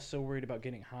they're all so worried about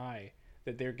getting high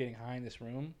that they're getting high in this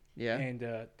room. Yeah. And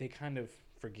they kind of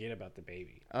forget about the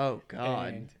baby. Oh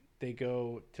God. And they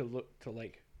go to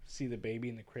see the baby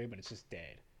in the crib, and it's just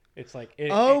dead. It's like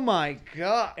my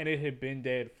God. And it had been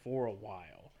dead for a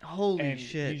while. Holy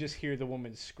shit. You just hear the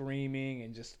woman screaming,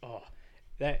 and just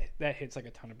that hits like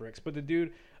a ton of bricks. But the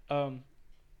dude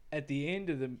at the end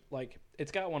of the, like,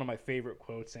 it's got one of my favorite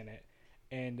quotes in it,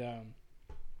 and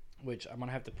which I'm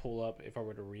gonna have to pull up if I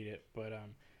were to read it, but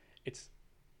it's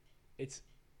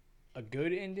a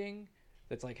good ending.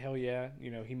 That's like, hell yeah,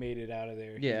 he made it out of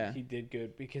there. Yeah, he did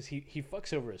good, because he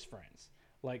fucks over his friends.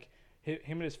 Like, him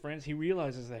and his friends, he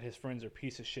realizes that his friends are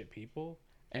piece of shit people,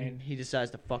 and he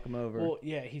decides to fuck them over. Well,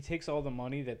 yeah, he takes all the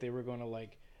money that they were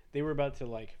about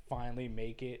to finally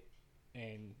make it,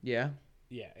 and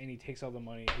and he takes all the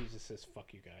money. He just says,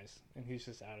 "Fuck you guys," and he's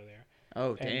just out of there.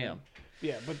 Oh, damn.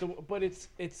 But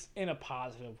it's in a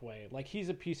positive way. Like, he's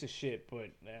a piece of shit,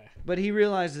 but he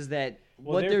realizes that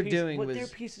they're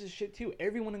pieces of shit too.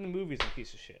 Everyone in the movie is a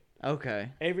piece of shit. Okay.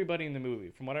 Everybody in the movie,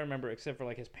 from what I remember, except for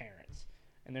like his parents,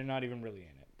 and they're not even really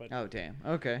in it. But oh, damn.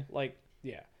 Okay.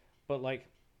 But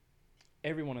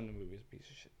everyone in the movie is a piece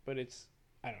of shit. But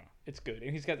I don't know. It's good,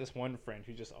 and he's got this one friend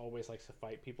who just always likes to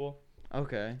fight people.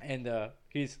 Okay. And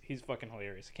he's fucking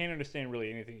hilarious. I can't understand really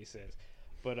anything he says,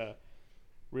 but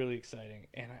really exciting.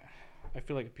 And I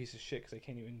feel like a piece of shit because I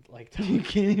can't even like talk. You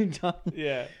can't even talk.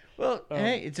 Yeah. Well,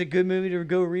 hey, it's a good movie to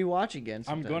go rewatch again.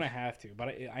 Sometimes. I'm gonna have to,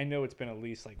 but I know it's been at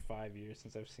least like 5 years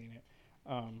since I've seen it.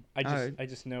 I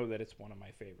just know that it's one of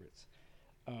my favorites.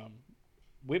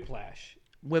 Whiplash.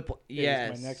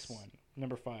 Yes. Is my next one.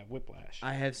 Number 5, Whiplash.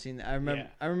 I have seen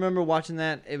that. I remember watching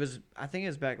that. I think it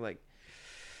was back like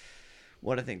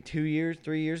 2 years,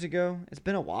 3 years ago. It's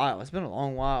been a while. It's been a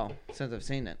long while since I've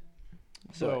seen it.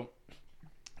 So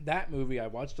that movie I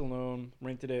watched alone,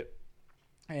 rented it,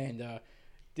 and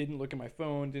didn't look at my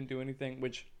phone, didn't do anything,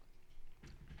 which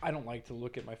I don't like to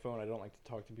look at my phone. I don't like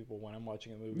to talk to people when I'm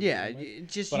watching a movie. Yeah, you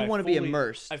want to be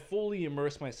immersed. I fully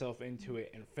immersed myself into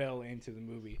it and fell into the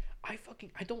movie. I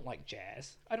don't like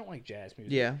jazz. I don't like jazz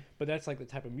music. Yeah. But that's like the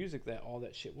type of music that all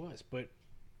that shit was. But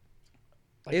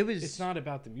like, it's not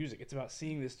about the music. It's about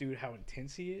seeing this dude, how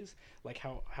intense he is, like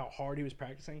how hard he was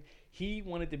practicing. He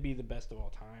wanted to be the best of all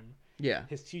time. Yeah.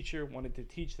 His teacher wanted to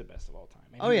teach the best of all time.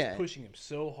 And he was pushing him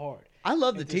so hard. I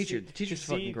love the teacher. The teacher's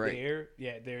fucking great.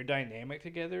 Their dynamic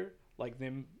together, like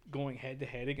them going head to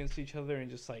head against each other and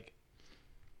just like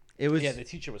the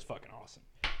teacher was fucking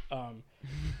awesome.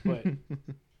 But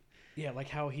yeah, like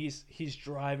how he's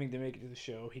driving to make it to the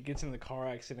show. He gets in the car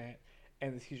accident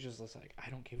and the teacher's just like, I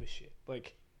don't give a shit.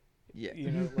 Like, yeah, you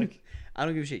know, like I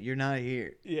don't give a shit. You're not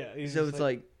here. Yeah. So it's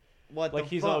like what like the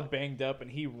he's fuck? all banged up and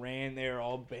he ran there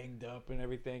all banged up and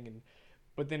everything,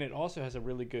 but then it also has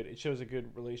it shows a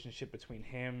good relationship between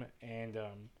him and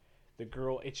the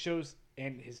girl. It shows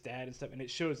and his dad and stuff, and it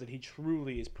shows that he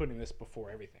truly is putting this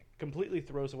before everything. Completely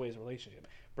throws away his relationship,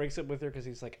 breaks up with her because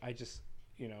he's like, I just,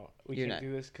 we can't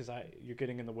do this because you're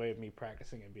getting in the way of me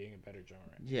practicing and being a better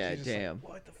drummer. Yeah, damn. Like,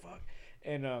 what the fuck?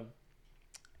 And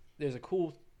there's a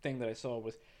cool thing that I saw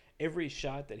with every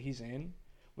shot that he's in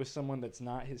with someone that's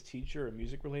not his teacher or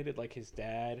music related, like his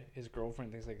dad, his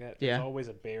girlfriend, things like that. There's always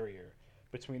a barrier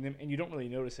between them, and you don't really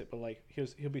notice it, but like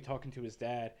he'll be talking to his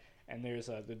dad, and there's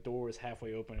the door is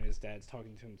halfway open, and his dad's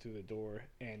talking to him through the door,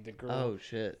 and the girl. Oh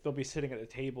shit! They'll be sitting at the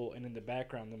table, and in the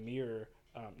background, the mirror,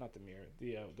 not the mirror,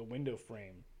 the window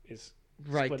frame is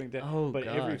splitting down. Oh, but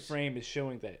gosh. Every frame is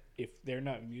showing that if they're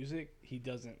not music, he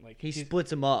doesn't like. He splits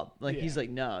them up. Like he's like,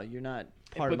 no, you're not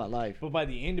part of my life. But by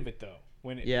the end of it, though.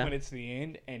 When it's the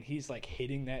end and he's like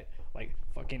hitting that, like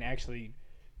fucking actually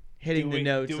hitting the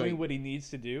notes, doing what he needs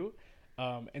to do,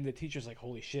 and the teacher's like,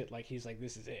 holy shit, like he's like,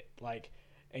 this is it, like,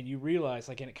 and you realize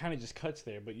like, and it kind of just cuts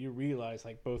there, but you realize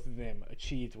like both of them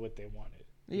achieved what they wanted.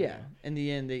 Yeah, in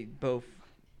the end they both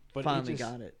finally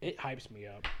got it. It hypes me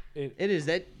up. It is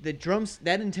that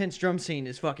that intense drum scene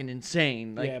is fucking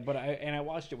insane. Like, yeah, but I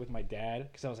watched it with my dad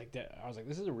because I was like,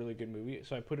 this is a really good movie.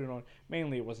 So I put it on.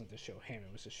 Mainly, it wasn't to show him;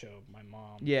 it was to show my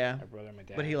mom, my brother, and my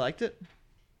dad. But he liked it.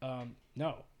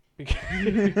 No, because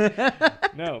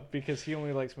he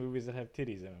only likes movies that have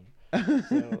titties in them.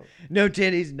 So, no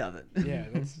titties, nothing. Yeah,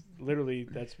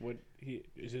 that's what he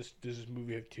is. Does this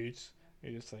movie have tits?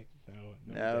 You're just like,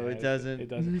 no, it doesn't. It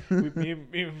doesn't. me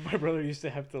and my brother used to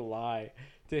have to lie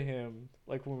to him,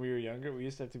 like when we were younger. We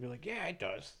used to have to be like, yeah, it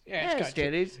does. Yeah, it's got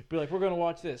tits. Be like, we're gonna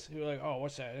watch this. We're like, oh,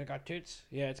 what's that? It got tits?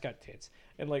 Yeah, it's got tits.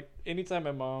 And like anytime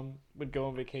my mom would go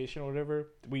on vacation or whatever,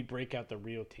 we'd break out the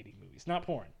real titty movies, not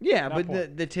porn. Yeah, not but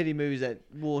porn. the titty movies that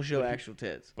will show actual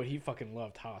tits. But he fucking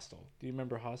loved Hostel. Do you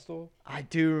remember Hostel? I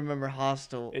do remember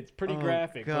Hostel. It's pretty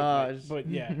graphic. Gosh. But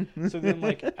yeah. So then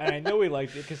like, and I know he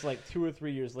liked it because like 2 or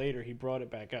 3 years later he brought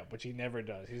it back up, which he never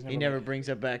does. He never brings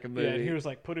up back a movie. Yeah, and he was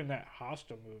like, put in that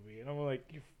Hostel movie, and I'm like,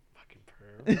 you fucking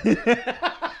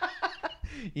perv.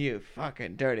 You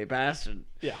fucking dirty bastard.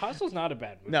 Yeah, Hostel's not a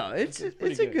bad movie. No, it's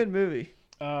a good movie.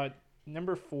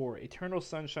 Number 4, Eternal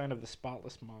Sunshine of the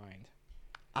Spotless Mind.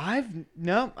 I've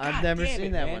never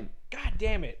seen that one. God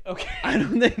damn it. Okay. I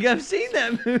don't think I've seen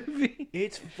that movie.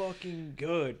 It's fucking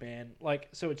good, man. Like,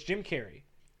 so it's Jim Carrey.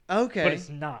 Okay. But it's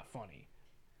not funny.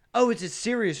 Oh, it's his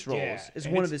serious roles. Yeah, it's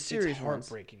one of his serious ones. It's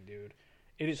heartbreaking, dude.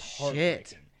 It is heartbreaking.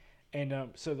 Shit. And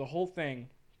so the whole thing,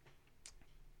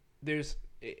 it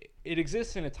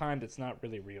exists in a time that's not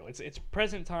really real. It's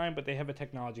present time, but they have a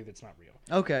technology that's not real.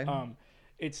 Okay.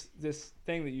 It's this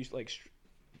thing that you like.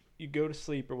 You go to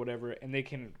sleep or whatever, and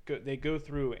they go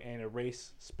through and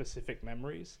erase specific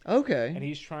memories. Okay. And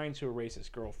he's trying to erase his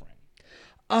girlfriend.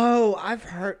 Oh, I've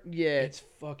heard. Yeah. It's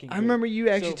fucking good. I remember you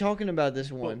actually talking about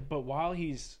this one. But while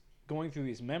he's going through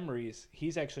these memories,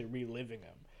 he's actually reliving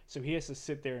them. So he has to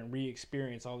sit there and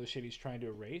re-experience all the shit he's trying to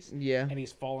erase. Yeah. And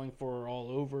he's falling for her all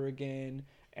over again.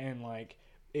 And like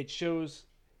it shows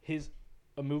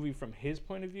a movie from his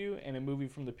point of view and a movie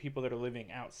from the people that are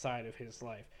living outside of his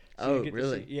life. So you get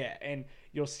really? To see, yeah, and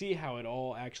you'll see how it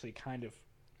all actually kind of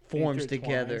forms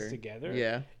together.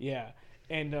 Yeah.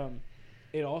 And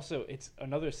it's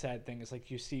another sad thing is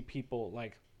like you see people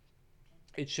like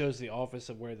it shows the office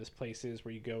of where this place is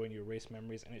where you go and you erase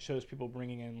memories, and it shows people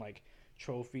bringing in like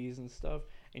trophies and stuff,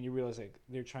 and you realize like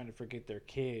they're trying to forget their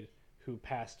kid who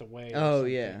passed away. Oh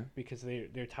yeah, because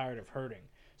they're tired of hurting,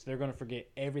 so they're going to forget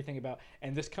everything about.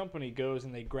 And this company goes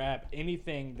and they grab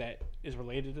anything that is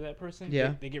related to that person.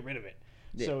 Yeah, they get rid of it.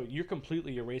 Yeah. So you're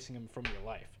completely erasing them from your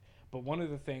life. But one of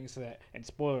the things that, and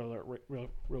spoiler alert,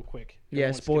 real quick.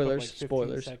 Yeah, spoilers. Like 15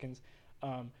 spoilers. Seconds.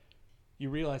 You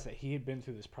realize that he had been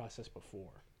through this process before.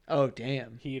 Oh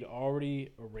damn. He had already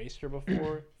erased her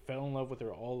before, fell in love with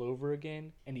her all over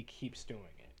again, and he keeps doing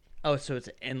it. Oh, so it's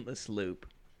an endless loop.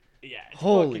 Yeah.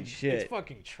 Holy shit. It's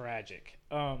fucking tragic.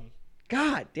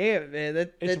 God damn,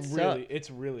 man. It's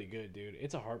really good, dude.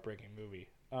 It's a heartbreaking movie.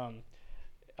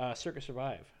 Circus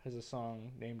Survive has a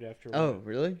song named after. Oh,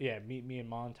 really? Yeah, Meet Me in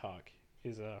Montauk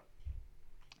is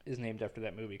named after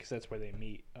that movie because that's where they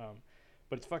meet.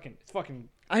 But it's fucking.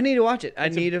 I need to watch it.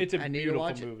 It's a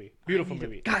beautiful movie. Beautiful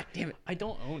movie. God damn it! I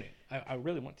don't own it. I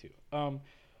really want to.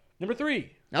 Number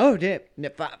 3. Oh damn!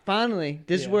 Finally,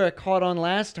 this is where I caught on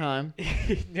last time.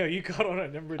 No, you caught on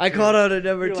at number 2. I caught on at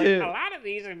number 2. Like, a lot of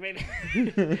these have been.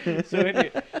 So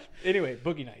anyway,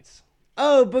 Boogie Nights.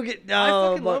 Oh, Boogie! No, I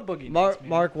fucking love Boogie Nights, man.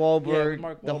 Mark Wahlberg,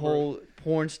 Mark Wahlberg, the whole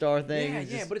porn star thing.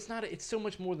 Yeah, but it's not. It's so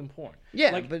much more than porn.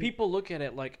 Yeah, like but people look at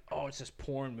it like, oh, it's just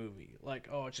porn movie. Like,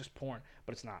 oh, it's just porn,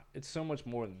 but it's not. It's so much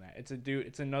more than that. It's a dude.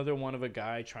 It's another one of a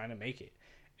guy trying to make it,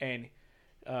 and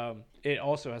it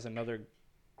also has another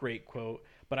great quote.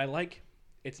 But I like.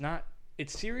 It's not.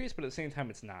 It's serious, but at the same time,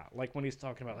 it's not. Like when he's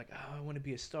talking about like, oh, I want to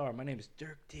be a star. My name is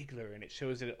Dirk Diggler, and it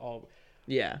shows it all.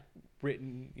 Yeah.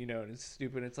 Written, and it's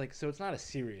stupid. It's like, so it's not a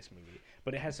serious movie,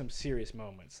 but it has some serious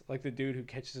moments. Like the dude who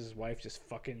catches his wife just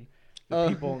fucking the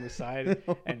people on the side,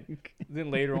 and then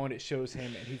later on it shows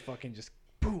him and he fucking just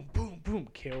boom, boom, boom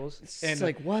kills. It's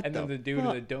like what? And then the dude in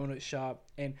the donut shop,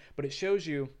 but it shows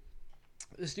you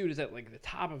this dude is at like the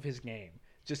top of his game,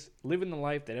 just living the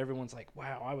life that everyone's like,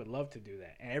 wow, I would love to do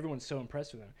that, and everyone's so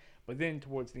impressed with him. But then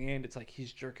towards the end, it's like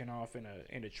he's jerking off in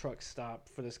a truck stop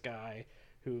for this guy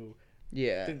who.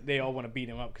 Yeah, they all want to beat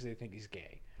him up because they think he's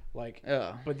gay. Like,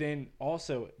 but then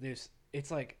also it's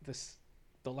like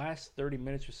the last 30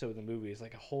 minutes or so of the movie is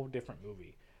like a whole different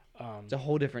movie. It's a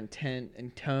whole different tint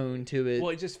and tone to it.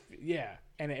 Well,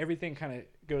 and everything kind of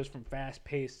goes from fast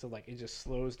paced to like it just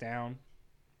slows down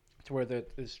to where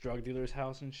this drug dealer's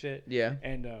house and shit. Yeah,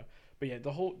 and but yeah,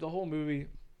 the whole movie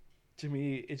to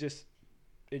me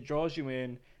it draws you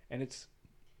in, and it's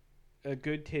a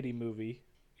good titty movie.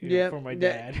 For my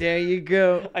dad. There you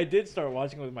go. I did start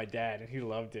watching it with my dad, and he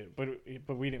loved it, but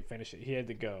we didn't finish it. He had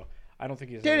to go. I don't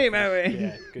think he's titty movie.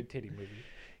 Yeah, good titty movie.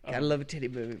 Gotta love a titty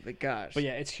movie, but gosh. But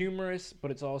yeah, it's humorous, but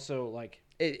it's also like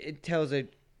it tells a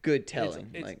good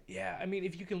telling. Yeah, I mean,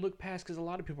 if you can look past, because a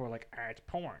lot of people are like, it's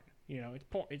porn. It's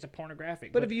porn. It's a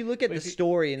pornographic. But if you look at the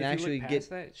story and actually get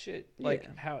that shit, like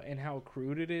how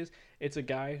crude it is, it's a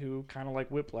guy who kind of like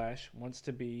Whiplash wants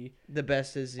to be the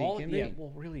best as he can be. Yeah,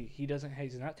 well, really, he's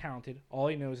not talented. All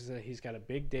he knows is that he's got a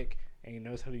big dick and he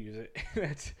knows how to use it.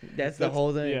 that's the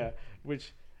whole thing. Yeah,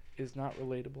 which is not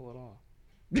relatable at all.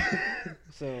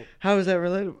 So how is that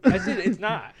relatable? I said it's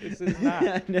not. It's not.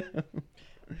 I know.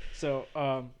 So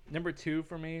number 2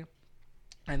 for me.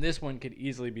 And this one could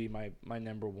easily be my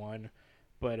number 1,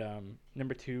 but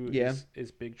number 2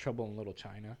 is Big Trouble in Little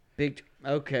China.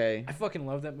 Okay. I fucking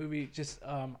love that movie. Just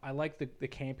I like the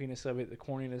campiness of it, the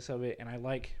corniness of it, and I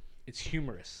like it's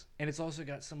humorous, and it's also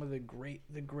got some of the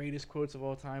greatest quotes of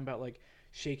all time about like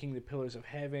shaking the pillars of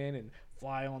heaven and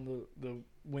fly on the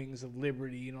wings of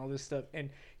liberty and all this stuff.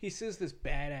 And he says this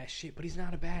badass shit, but he's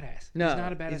not a badass. No, he's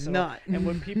not a badass. He's not. And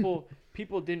what people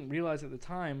didn't realize at the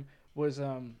time was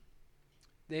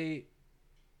this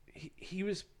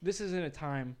is in a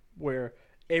time where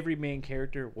every main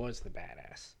character was the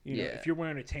badass. If you're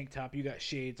wearing a tank top, you got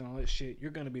shades and all that shit,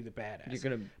 you're gonna be the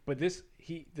badass. But the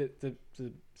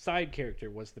side character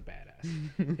was the badass.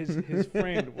 His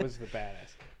friend was the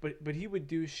badass. But he would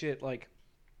do shit like,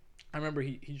 I remember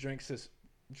he drinks this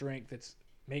drink that's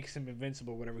makes him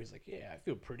invincible, whatever. He's like, yeah, I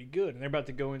feel pretty good. And they're about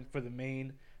to go in for the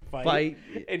main fight.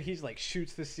 And he's like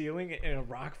shoots the ceiling and a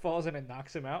rock falls and it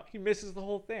knocks him out. He misses the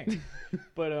whole thing.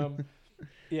 But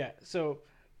yeah, so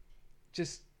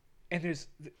just, and there's,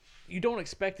 you don't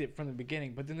expect it from the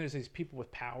beginning, but then there's these people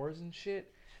with powers and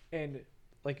shit. And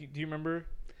like, do you remember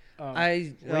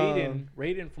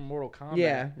Raiden from Mortal Kombat?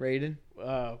 Yeah, Raiden.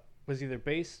 Was either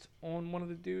based on one of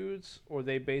the dudes or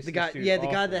they based the guy. Yeah, the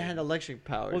guy that had electric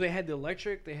powers. Well, they had the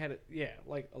electric. They had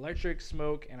like electric,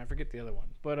 smoke, and I forget the other one.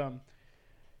 But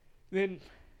then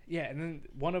Yeah, and then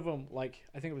one of them, like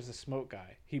I think it was the smoke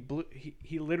guy. He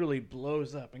literally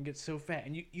blows up and gets so fat,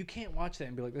 and you can't watch that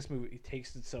and be like, this movie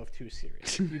takes itself too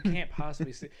serious. You can't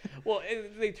possibly see. Well, and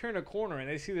they turn a corner and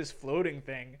they see this floating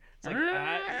thing. It's like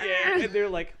yeah, and they're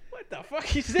like, what the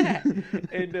fuck is that?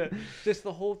 And just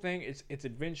the whole thing. It's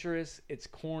adventurous. It's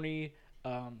corny.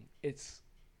 It's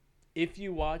if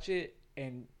you watch it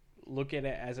and look at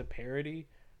it as a parody.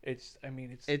 It's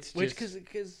because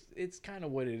it's kind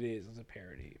of what it is as a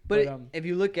parody. But if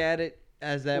you look at it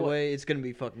as that way, it's gonna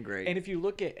be fucking great. And if you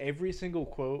look at every single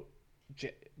quote,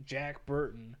 Jack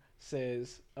Burton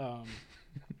says,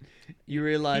 you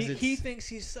realize he thinks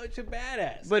he's such a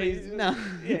badass, but he's not.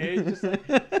 Yeah, it's just like,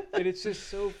 and it's just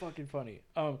so fucking funny.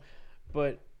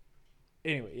 But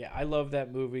anyway, yeah, I love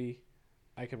that movie.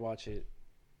 I could watch it,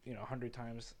 100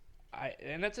 times.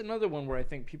 And that's another one where I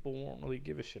think people won't really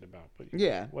give a shit about. But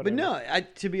yeah, whatever. but no,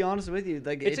 to be honest with you,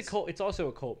 like it's a cult. It's also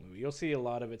a cult movie. You'll see a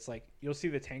lot of it's like you'll see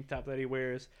the tank top that he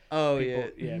wears. Oh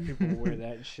people will wear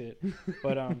that and shit.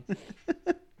 But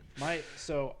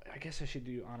so I guess I should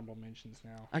do honorable mentions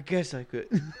now. I guess I could.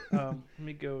 Let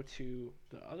me go to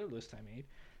the other list I made.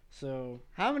 So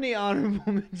how many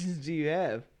honorable mentions do you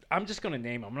have? I'm just gonna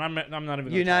name them. I'm not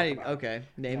even. You're not even okay.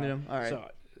 Naming them. All right. So,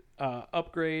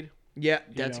 Upgrade. Yeah,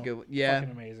 that's a good one. Yeah.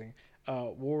 Fucking amazing.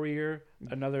 Warrior,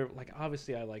 another, like,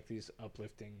 obviously I like these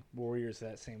uplifting. Warrior's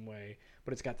that same way,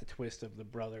 but it's got the twist of the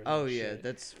brothers. Oh, yeah, shit.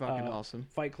 That's fucking awesome.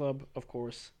 Fight Club, of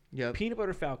course. Yep. Peanut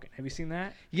Butter Falcon. Have you seen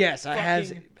that? Yes, I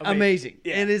have. Amazing.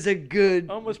 Yeah. It is a good.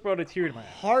 Almost brought a tear to my eye.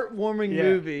 Heartwarming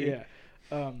movie.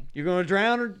 Yeah. You're gonna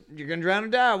drown or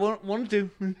die. One or two.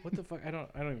 What the fuck? I don't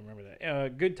even remember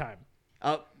that. Good Time.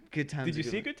 Oh, Good Time. Did you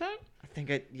see Good Time? I think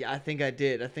I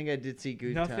did. I think I did see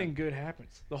Good Time. Nothing good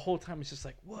happens. The whole time it's just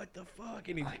like, what the fuck?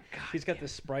 And he's got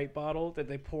this Sprite bottle that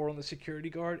they pour on the security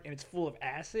guard, and it's full of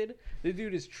acid. The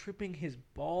dude is tripping his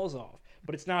balls off.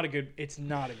 But it's not a good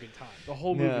time. The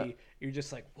whole movie, you're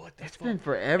just like, what the fuck? It's been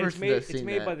forever since It's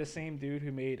made by the same dude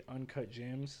who made Uncut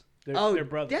Gems. They're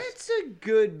brothers. That's a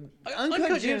good.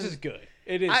 Uncut Gems is good.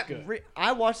 It is good.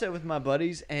 I watched that with my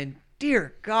buddies, and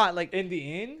dear God, like in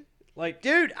the end. Like,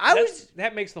 dude,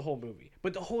 that makes the whole movie.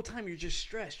 But the whole time you're just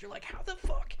stressed. You're like, how the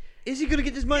fuck is he gonna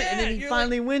get this money? And then he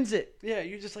finally wins it. Yeah,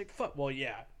 you're just like, fuck. Well,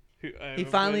 yeah. He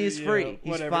finally is free.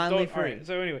 He's finally free. Right,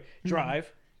 so anyway, Drive.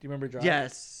 Do you remember Drive?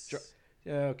 Yes.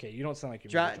 Okay, you don't sound like you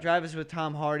remember Drive is with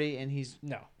Tom Hardy, and he's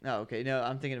no. Oh, okay. No,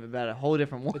 I'm thinking about a whole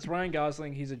different one. It's Ryan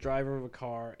Gosling. He's a driver of a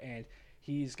car, and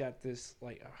he's got this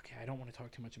like. Okay, I don't want to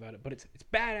talk too much about it, but it's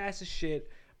badass as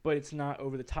shit. But it's not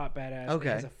over the top badass. Okay.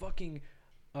 It has a fucking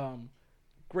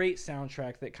great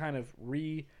soundtrack that kind of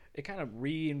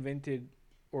reinvented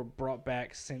or brought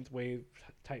back synthwave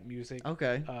type music.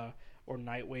 Okay. Or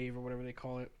nightwave or whatever they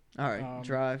call it. All right.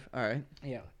 Drive. All right.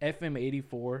 Yeah.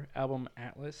 FM84 album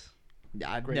Atlas.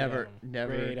 I've great never.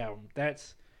 Great album.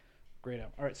 That's great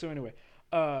album. All right. So anyway,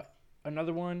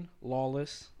 another one,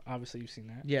 Lawless. Obviously you've seen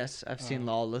that. Yes, I've seen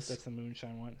Lawless. That's the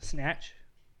Moonshine one. Snatch.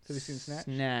 Have you seen Snatch?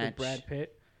 Snatch. With Brad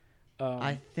Pitt.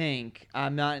 I think.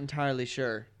 I'm not entirely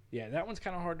sure. Yeah, that one's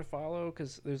kind of hard to follow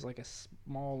because there's like a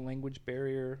small language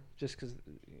barrier. Just because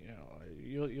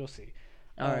you'll see.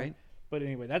 All right. But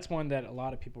anyway, that's one that a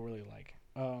lot of people really like.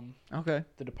 Okay.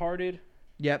 The Departed.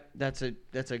 Yep, that's a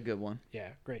good one. Yeah,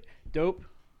 great. Dope.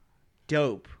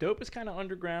 Dope is kind of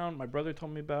underground. My brother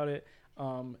told me about it.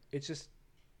 It's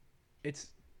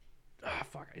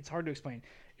hard to explain.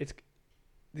 It's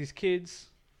these kids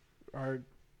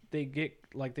they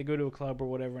go to a club or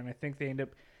whatever, and I think they end up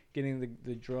getting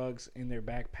the drugs in their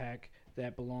backpack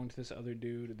that belong to this other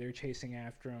dude. They're chasing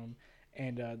after him,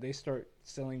 and they start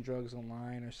selling drugs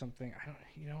online or something.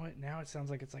 You know what? Now it sounds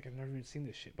like it's like I've never even seen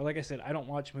this shit. But like I said, I don't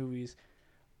watch movies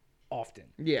often.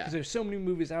 Yeah. Because there's so many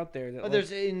movies out there that.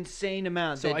 There's an insane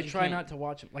amount. So I try not to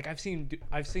watch them. Like I've seen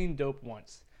Dope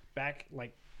once back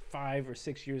like 5 or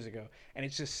 6 years ago, and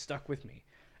it's just stuck with me.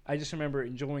 I just remember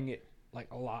enjoying it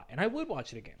like a lot, and I would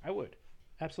watch it again. I would,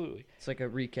 absolutely. It's like a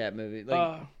recap movie.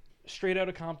 Like Straight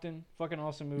Outta Compton, fucking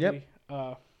awesome movie.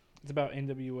 Yep. It's about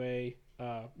NWA.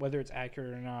 Whether it's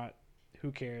accurate or not,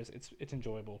 who cares? It's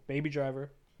enjoyable. Baby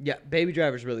Driver. Yeah, Baby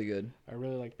Driver's really good. I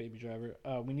really like Baby Driver.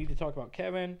 We need to talk about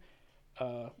Kevin,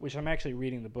 which I'm actually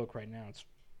reading the book right now. It's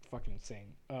fucking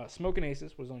insane. Smoking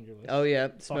Aces was on your list. Oh yeah,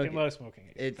 fucking love Smoking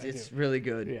Aces. It's really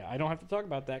good. Yeah, I don't have to talk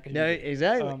about that. No,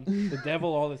 exactly. The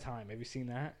Devil All the Time. Have you seen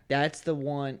that? That's the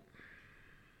one.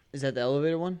 Is that the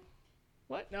elevator one?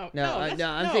 What? No.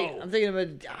 I'm thinking about.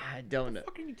 I don't know.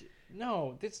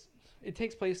 No, it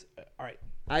takes place. All right.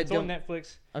 It's on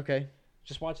Netflix. Okay.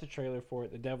 Just watch the trailer for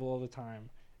it. The Devil All the Time.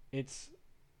 It's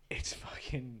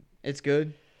fucking. It's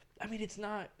good. I mean, it's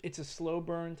not. It's a slow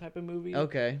burn type of movie.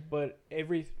 Okay. But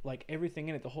everything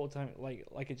in it the whole time,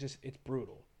 it's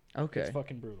brutal. Okay. It's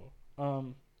fucking brutal.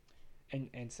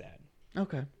 And sad.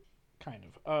 Okay. Kind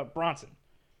of. Bronson.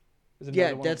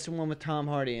 Yeah, that's the one with Tom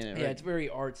Hardy in it. Right? Yeah, it's very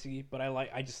artsy, but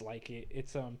I just like it.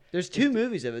 It's There's two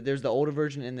movies of it. There's the older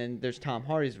version, and then there's Tom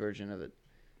Hardy's version of it.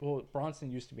 Well,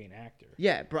 Bronson used to be an actor.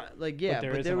 Yeah, but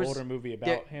there is an older movie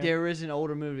about him. There is an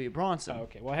older movie of Bronson. Oh,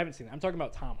 okay. Well, I haven't seen that. I'm talking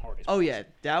about Tom Hardy's. Oh Bronson. yeah,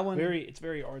 that one. It's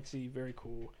very artsy, very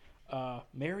cool.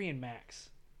 Mary and Max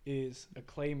is a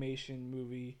claymation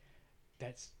movie.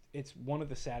 It's one of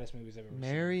the saddest movies I've ever seen.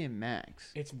 Mary and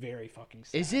Max. It's very fucking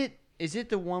sad. Is it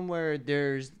the one where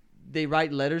they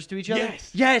write letters to each other?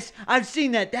 Yes. Yes, I've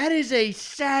seen that. That is a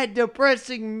sad,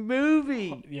 depressing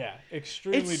movie. Yeah,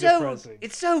 extremely depressing.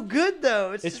 It's so good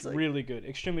though. It's really good.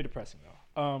 Extremely depressing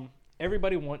though.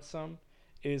 Everybody Wants Some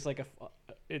is like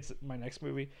it's my next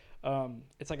movie.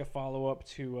 It's like a follow up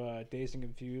to Dazed and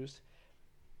Confused.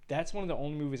 That's one of the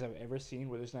only movies I've ever seen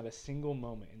where there's not a single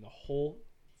moment in the whole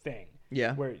thing.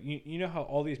 Yeah. Where you know how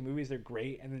all these movies they're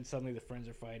great and then suddenly the friends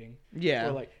are fighting. Yeah.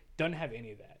 Or like doesn't have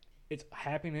any of that. It's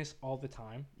happiness all the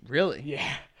time. Really?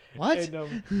 Yeah. What?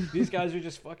 And these guys are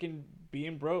just fucking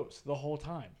being bros the whole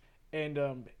time. And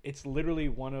it's literally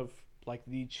one of like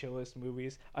the chillest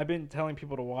movies. I've been telling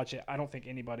people to watch it. I don't think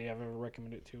anybody I've ever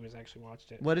recommended it to has actually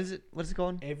watched it. What is it? What's it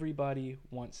called? Everybody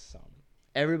Wants Some.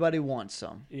 Everybody Wants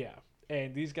Some. Yeah.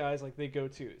 And these guys they go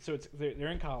to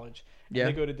they're in college. And yeah.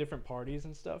 They go to different parties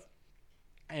and stuff.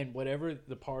 And whatever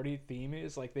the party theme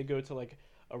is, they go to like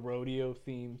a rodeo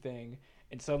theme thing.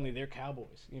 And suddenly they're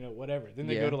cowboys, whatever. Then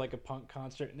they go to like a punk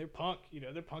concert and they're punk,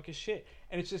 they're punk as shit.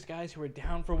 And it's just guys who are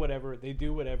down for whatever, they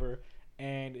do whatever,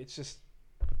 and it's just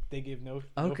they give no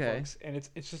fucks, and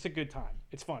it's just a good time.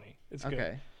 It's funny. It's good.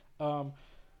 Okay.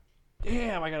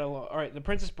 Damn, I got a lot. All right, The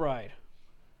Princess Bride.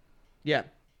 Yeah.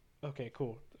 Okay,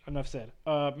 cool. Enough said.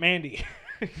 Mandy.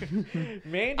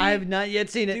 Mandy. I have not yet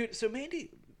seen it. Dude, so Mandy,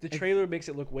 the trailer makes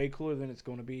it look way cooler than it's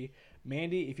going to be.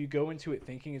 Mandy, if you go into it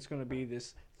thinking it's going to be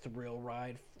this thrill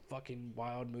ride fucking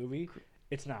wild movie,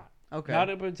 it's not. Okay. Not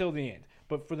up until the end.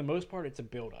 But for the most part, it's a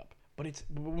build-up. But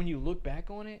when you look back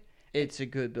on it, it's a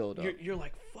good build-up. You're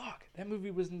like, fuck, that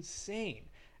movie was insane.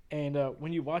 And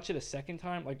when you watch it a second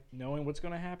time, knowing what's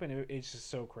going to happen, it's just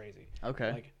so crazy.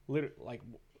 Okay.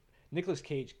 Nicolas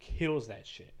Cage kills that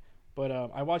shit. But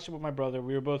I watched it with my brother.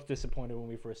 We were both disappointed when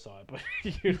we first saw it,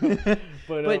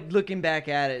 but looking back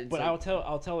at it,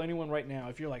 I'll tell anyone right now,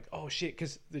 if you're like, oh shit,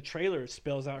 because the trailer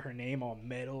spells out her name all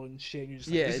metal and shit, and you're just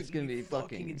like, this it's gonna be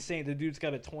fucking insane. The dude's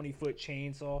got a 20-foot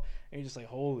chainsaw, and you're just like,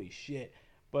 holy shit.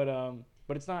 But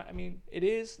it's not. I mean, it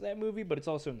is that movie, but it's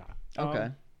also not. Okay.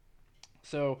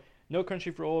 So No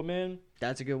Country for Old Men.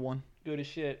 That's a good one. Good as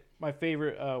shit. My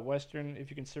favorite Western, if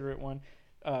you consider it one,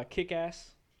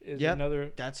 Kick-Ass. Is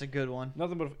another. That's a good one.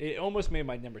 Nothing but it almost made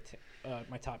my number 10,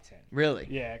 my top 10. Really?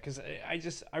 Yeah, because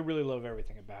I really love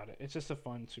everything about it. It's just a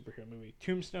fun superhero movie.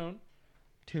 Tombstone.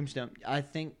 I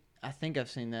think I've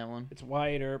seen that one. It's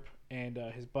Wyatt Earp and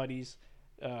his buddies.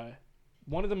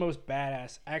 One of the most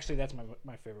badass. Actually, that's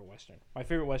my favorite Western. My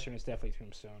favorite Western is definitely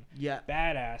Tombstone. Yeah.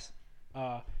 Badass.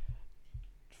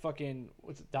 Fucking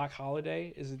Doc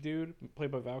Holliday is a dude played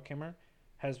by Val Kilmer.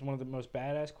 Has one of the most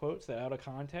badass quotes that out of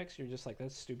context you're just like,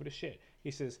 that's stupid as shit.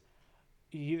 He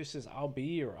either says I'll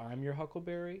be or I'm your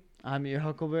Huckleberry. I'm your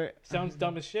Huckleberry. Sounds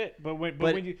dumb as shit, but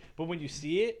when you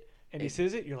see it and he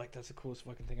says it, you're like, that's the coolest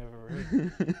fucking thing I've ever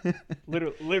heard.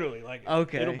 literally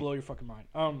okay, it'll blow your fucking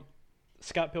mind.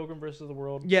 Scott Pilgrim versus the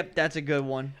World. Yep, that's a good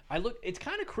one. It's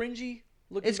kind of cringy.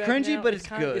 It's cringy, but it's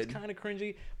good. It's kind of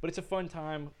cringy, but it's a fun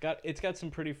time. It's got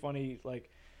some pretty funny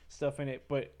stuff in it,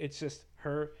 but it's just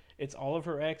her. It's all of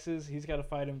her exes. He's got to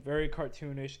fight him. Very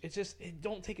cartoonish. It's just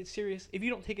don't take it serious. If you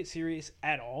don't take it serious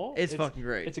at all, it's fucking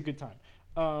great. It's a good time.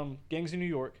 Gangs of New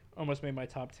York almost made my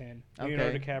top 10.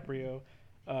 Leonardo DiCaprio.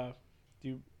 I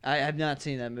have not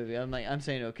seen that movie. I'm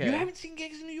saying okay. You haven't seen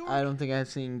Gangs of New York? I don't think I've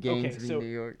seen Gangs of New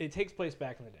York. It takes place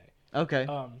back in the day. Okay.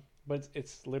 But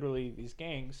it's literally these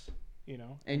gangs,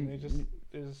 and they just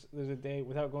there's a day,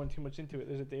 without going too much into it,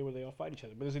 there's a day where they all fight each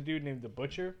other. But there's a dude named the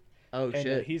Butcher. Oh, and,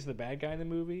 shit. He's the bad guy in the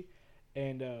movie.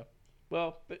 And,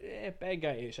 bad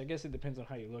guy-ish. I guess it depends on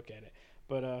how you look at it.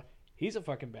 But he's a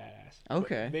fucking badass.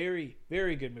 Okay. But very,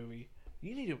 very good movie.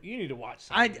 You need to watch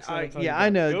something. I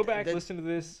know. Go back, listen to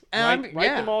this. Write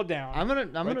them all down. I'm gonna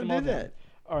do that.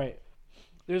 All right.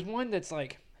 There's one that's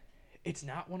it's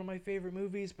not one of my favorite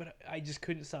movies, but I just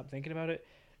couldn't stop thinking about it.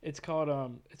 It's called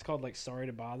Sorry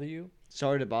to Bother You.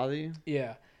 Sorry to Bother You?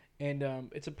 Yeah. And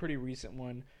it's a pretty recent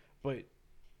one, but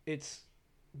it's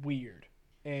weird.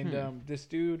 And this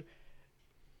dude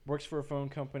works for a phone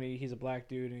company. He's a black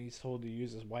dude, and he's told to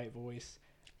use his white voice.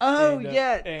 Oh, And,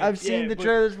 yeah. I've seen the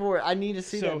trailers for it. I need to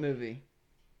see that movie.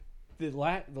 The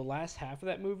last half of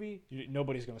that movie,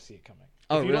 nobody's going to see it coming.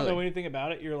 Oh, if you really? don't know anything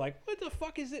about it, you're like, what the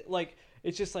fuck is it? Like,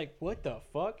 it's just like, what the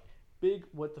fuck? Big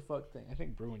what the fuck thing. I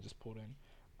think Bruin just pulled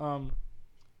in.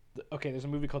 Okay, there's a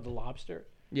movie called The Lobster.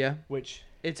 Yeah. Which...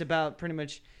 It's about pretty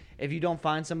much, if you don't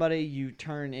find somebody, you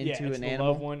turn into an animal.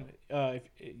 Loved one. If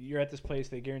you're at this place,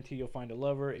 they guarantee you'll find a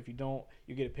lover. If you don't,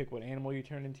 you get to pick what animal you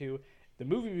turn into. The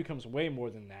movie becomes way more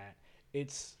than that.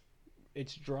 It's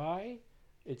dry,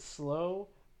 it's slow,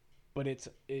 but it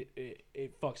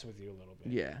fucks with you a little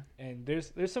bit. Yeah. And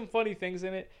there's some funny things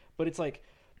in it, but it's like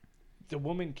the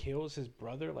woman kills his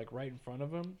brother like right in front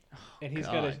of him, and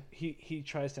he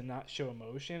tries to not show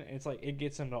emotion, and it's like it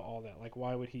gets into all that. Like,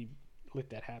 why would he let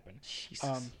that happen?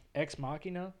 Jesus. Ex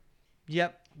Machina.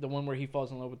 Yep. The one where he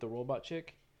falls in love with the robot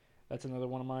chick. That's another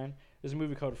one of mine. There's a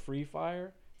movie called Free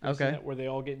Fire. Okay. Where they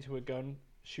all get into a gun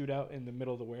shootout in the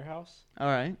middle of the warehouse. All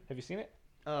right. Have you seen it?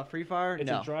 Free Fire? It's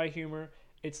No. a dry humor.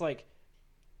 It's like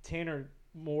 10 or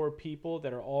more people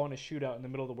that are all in a shootout in the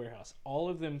middle of the warehouse. All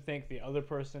of them think the other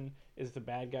person is the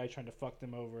bad guy trying to fuck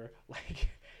them over. Like,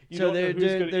 you don't know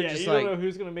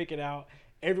who's gonna make it out.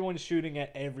 Everyone's shooting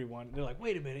at everyone. They're like,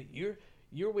 wait a minute,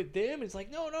 you're with them? It's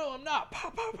like, no, I'm not.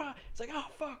 Pop, pop, pop. It's like, oh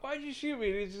fuck, why'd you shoot me?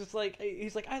 And it's just like,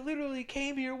 he's like, I literally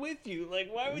came here with you. Like,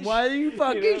 why are you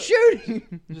fucking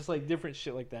shooting? Just like different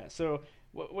shit like that. So,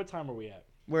 what time are we at?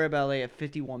 We're about like at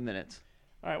 51 minutes.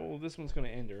 All right, well, this one's gonna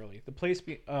end early. The place,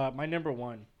 my number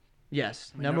one.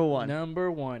 Yes, number one. Number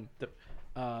one,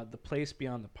 the Place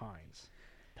Beyond the Pines.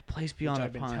 The Place Beyond the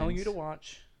Pines. I've been telling you to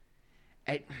watch.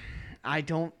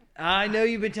 I know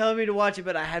you've been telling me to watch it,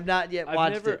 but I have not yet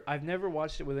watched it. I've never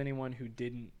watched it with anyone who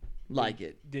didn't like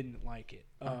it.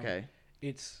 Okay.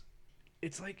 It's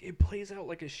like it plays out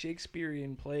like a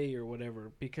Shakespearean play or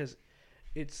whatever, because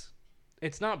it's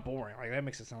not boring. Like, that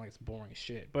makes it sound like it's boring as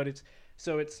shit. But it's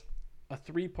a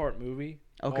 3-part movie.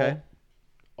 Okay.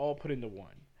 All put into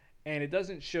one. And it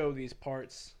doesn't show these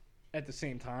parts at the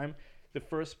same time. The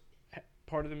first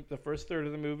third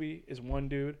of the movie is one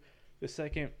dude. The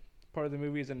second part of the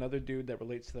movie is another dude that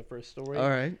relates to the first story. All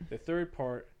right. The third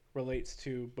part relates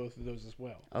to both of those as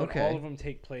well. Okay. But all of them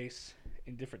take place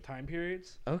in different time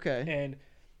periods. Okay. And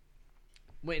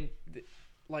when,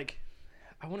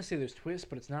 I want to say there's twists,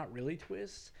 but it's not really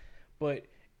twists. But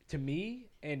to me,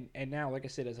 and now, like I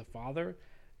said, as a father,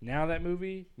 now that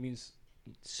movie means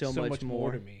so much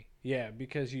more to me. Yeah,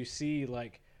 because you see,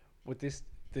 like,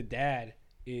 the dad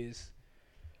is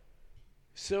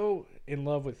so in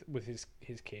love with his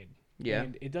kid. Yeah.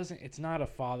 And it's not a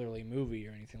fatherly movie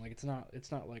or anything. Like, it's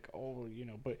not like, oh,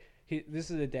 but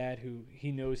this is a dad who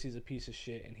he knows he's a piece of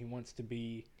shit, and he wants to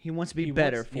be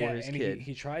better for his kid.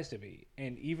 He tries to be.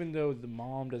 And even though the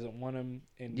mom doesn't want him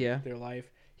in their life,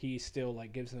 he still,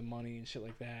 like, gives them money and shit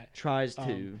like that. Tries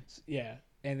to. Yeah.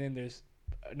 And then there's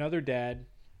another dad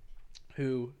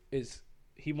who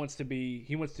wants to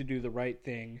do the right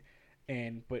thing,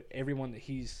 but everyone that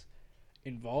he's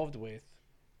involved with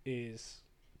is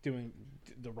doing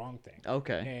the wrong thing.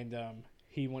 Okay. And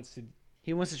he wants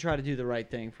to try to do the right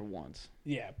thing for once.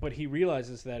 Yeah, but he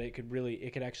realizes that it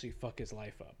could actually fuck his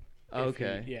life up.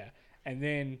 Okay. And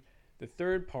then the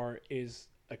third part is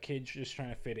a kid just trying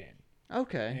to fit in.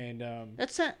 Okay. And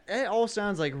it all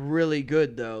sounds like really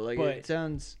good though. Like,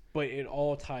 but it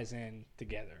all ties in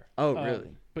together. Oh,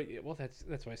 really? But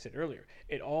that's what I said earlier.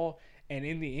 It all, and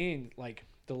in the end, like,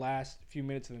 the last few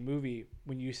minutes of the movie,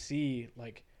 when you see,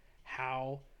 like,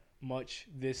 how much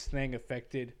this thing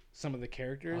affected some of the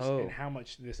characters and how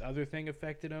much this other thing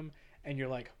affected them, and you're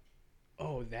like,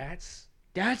 oh, that's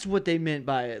what they meant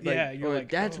by it. Like, yeah, you're like,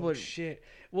 that's oh, what shit.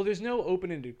 Well, there's no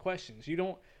open-ended questions. You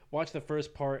don't watch the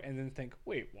first part and then think,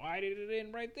 wait, why did it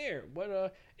end right there?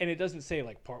 What and it doesn't say,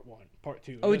 like, part 1, part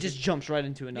 2. It just jumps right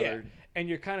into another. Yeah. And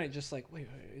you're kind of just like, wait,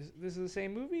 is this the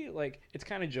same movie? Like, it's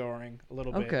kind of jarring a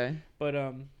little bit. Okay.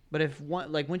 But if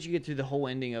once you get through the whole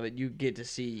ending of it, you get to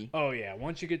see. Oh yeah,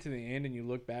 once you get to the end and you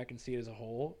look back and see it as a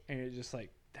whole, and you're just like,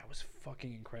 that was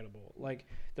fucking incredible. Like,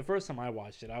 the first time I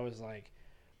watched it, I was like,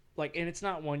 and it's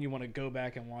not one you want to go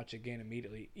back and watch again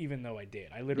immediately, even though I did.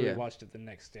 I literally watched it the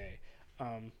next day.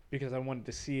 Because I wanted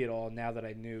to see it all now that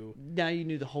I knew. Now you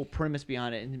knew the whole premise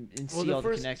behind it and see all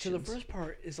the connections. So the first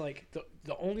part is like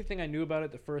the only thing I knew about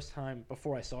it the first time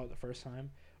before I saw it the first time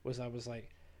was I was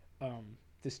like,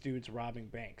 this dude's robbing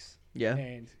banks. Yeah.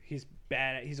 And he's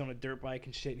bad. He's on a dirt bike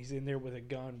and shit. And he's in there with a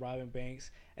gun robbing banks.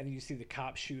 And then you see the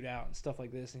cops shoot out and stuff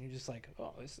like this. And you're just like,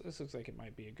 oh, this looks like it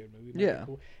might be a good movie. Yeah.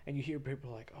 Cool. And you hear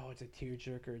people like, oh, it's a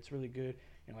tearjerker. It's really good.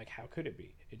 And like, how could it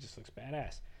be? It just looks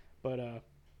badass. But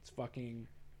It's fucking.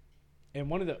 And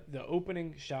one of the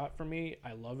opening shot for me,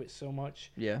 I love it so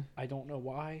much. Yeah. I don't know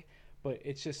why, but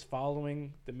it's just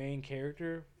following the main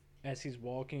character as he's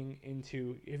walking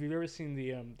into. Have you ever seen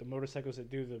the motorcycles that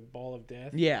do the Ball of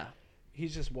Death? Yeah.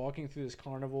 He's just walking through this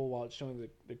carnival while it's showing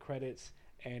the credits,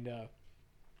 and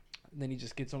then he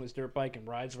just gets on his dirt bike and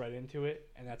rides right into it,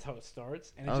 and that's how it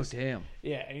starts. And it damn.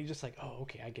 Yeah, and he's just like, oh,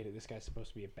 okay, I get it. This guy's supposed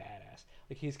to be a badass.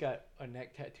 Like, he's got a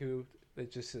neck tattoo that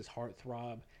just says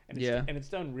heartthrob, and it's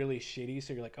done really shitty.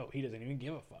 So you're like, oh, he doesn't even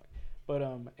give a fuck. But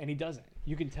and he doesn't.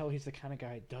 You can tell he's the kind of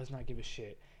guy who does not give a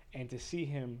shit. And to see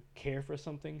him care for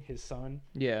something, his son,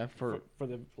 for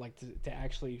the like to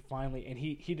actually finally, and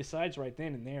he decides right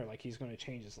then and there like he's going to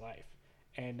change his life,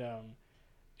 and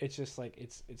it's just like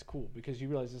it's cool because you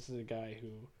realize this is a guy who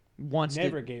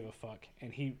never gave a fuck,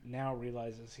 and he now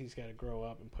realizes he's got to grow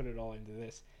up and put it all into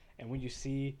this. And when you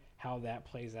see how that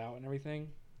plays out and everything,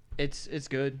 it's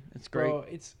good. It's great. Bro,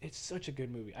 it's such a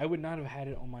good movie. I would not have had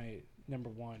it on my number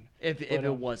one if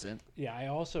it wasn't. Yeah, I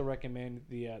also recommend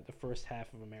the first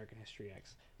half of American History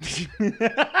X.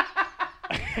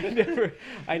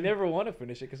 I never want to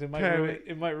finish it because it might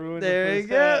ruin there the first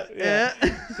half. There you go.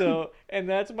 Yeah. So, and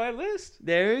that's my list.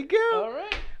 There you go. All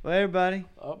right. Well, everybody,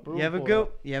 you have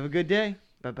a good day.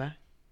 Bye bye.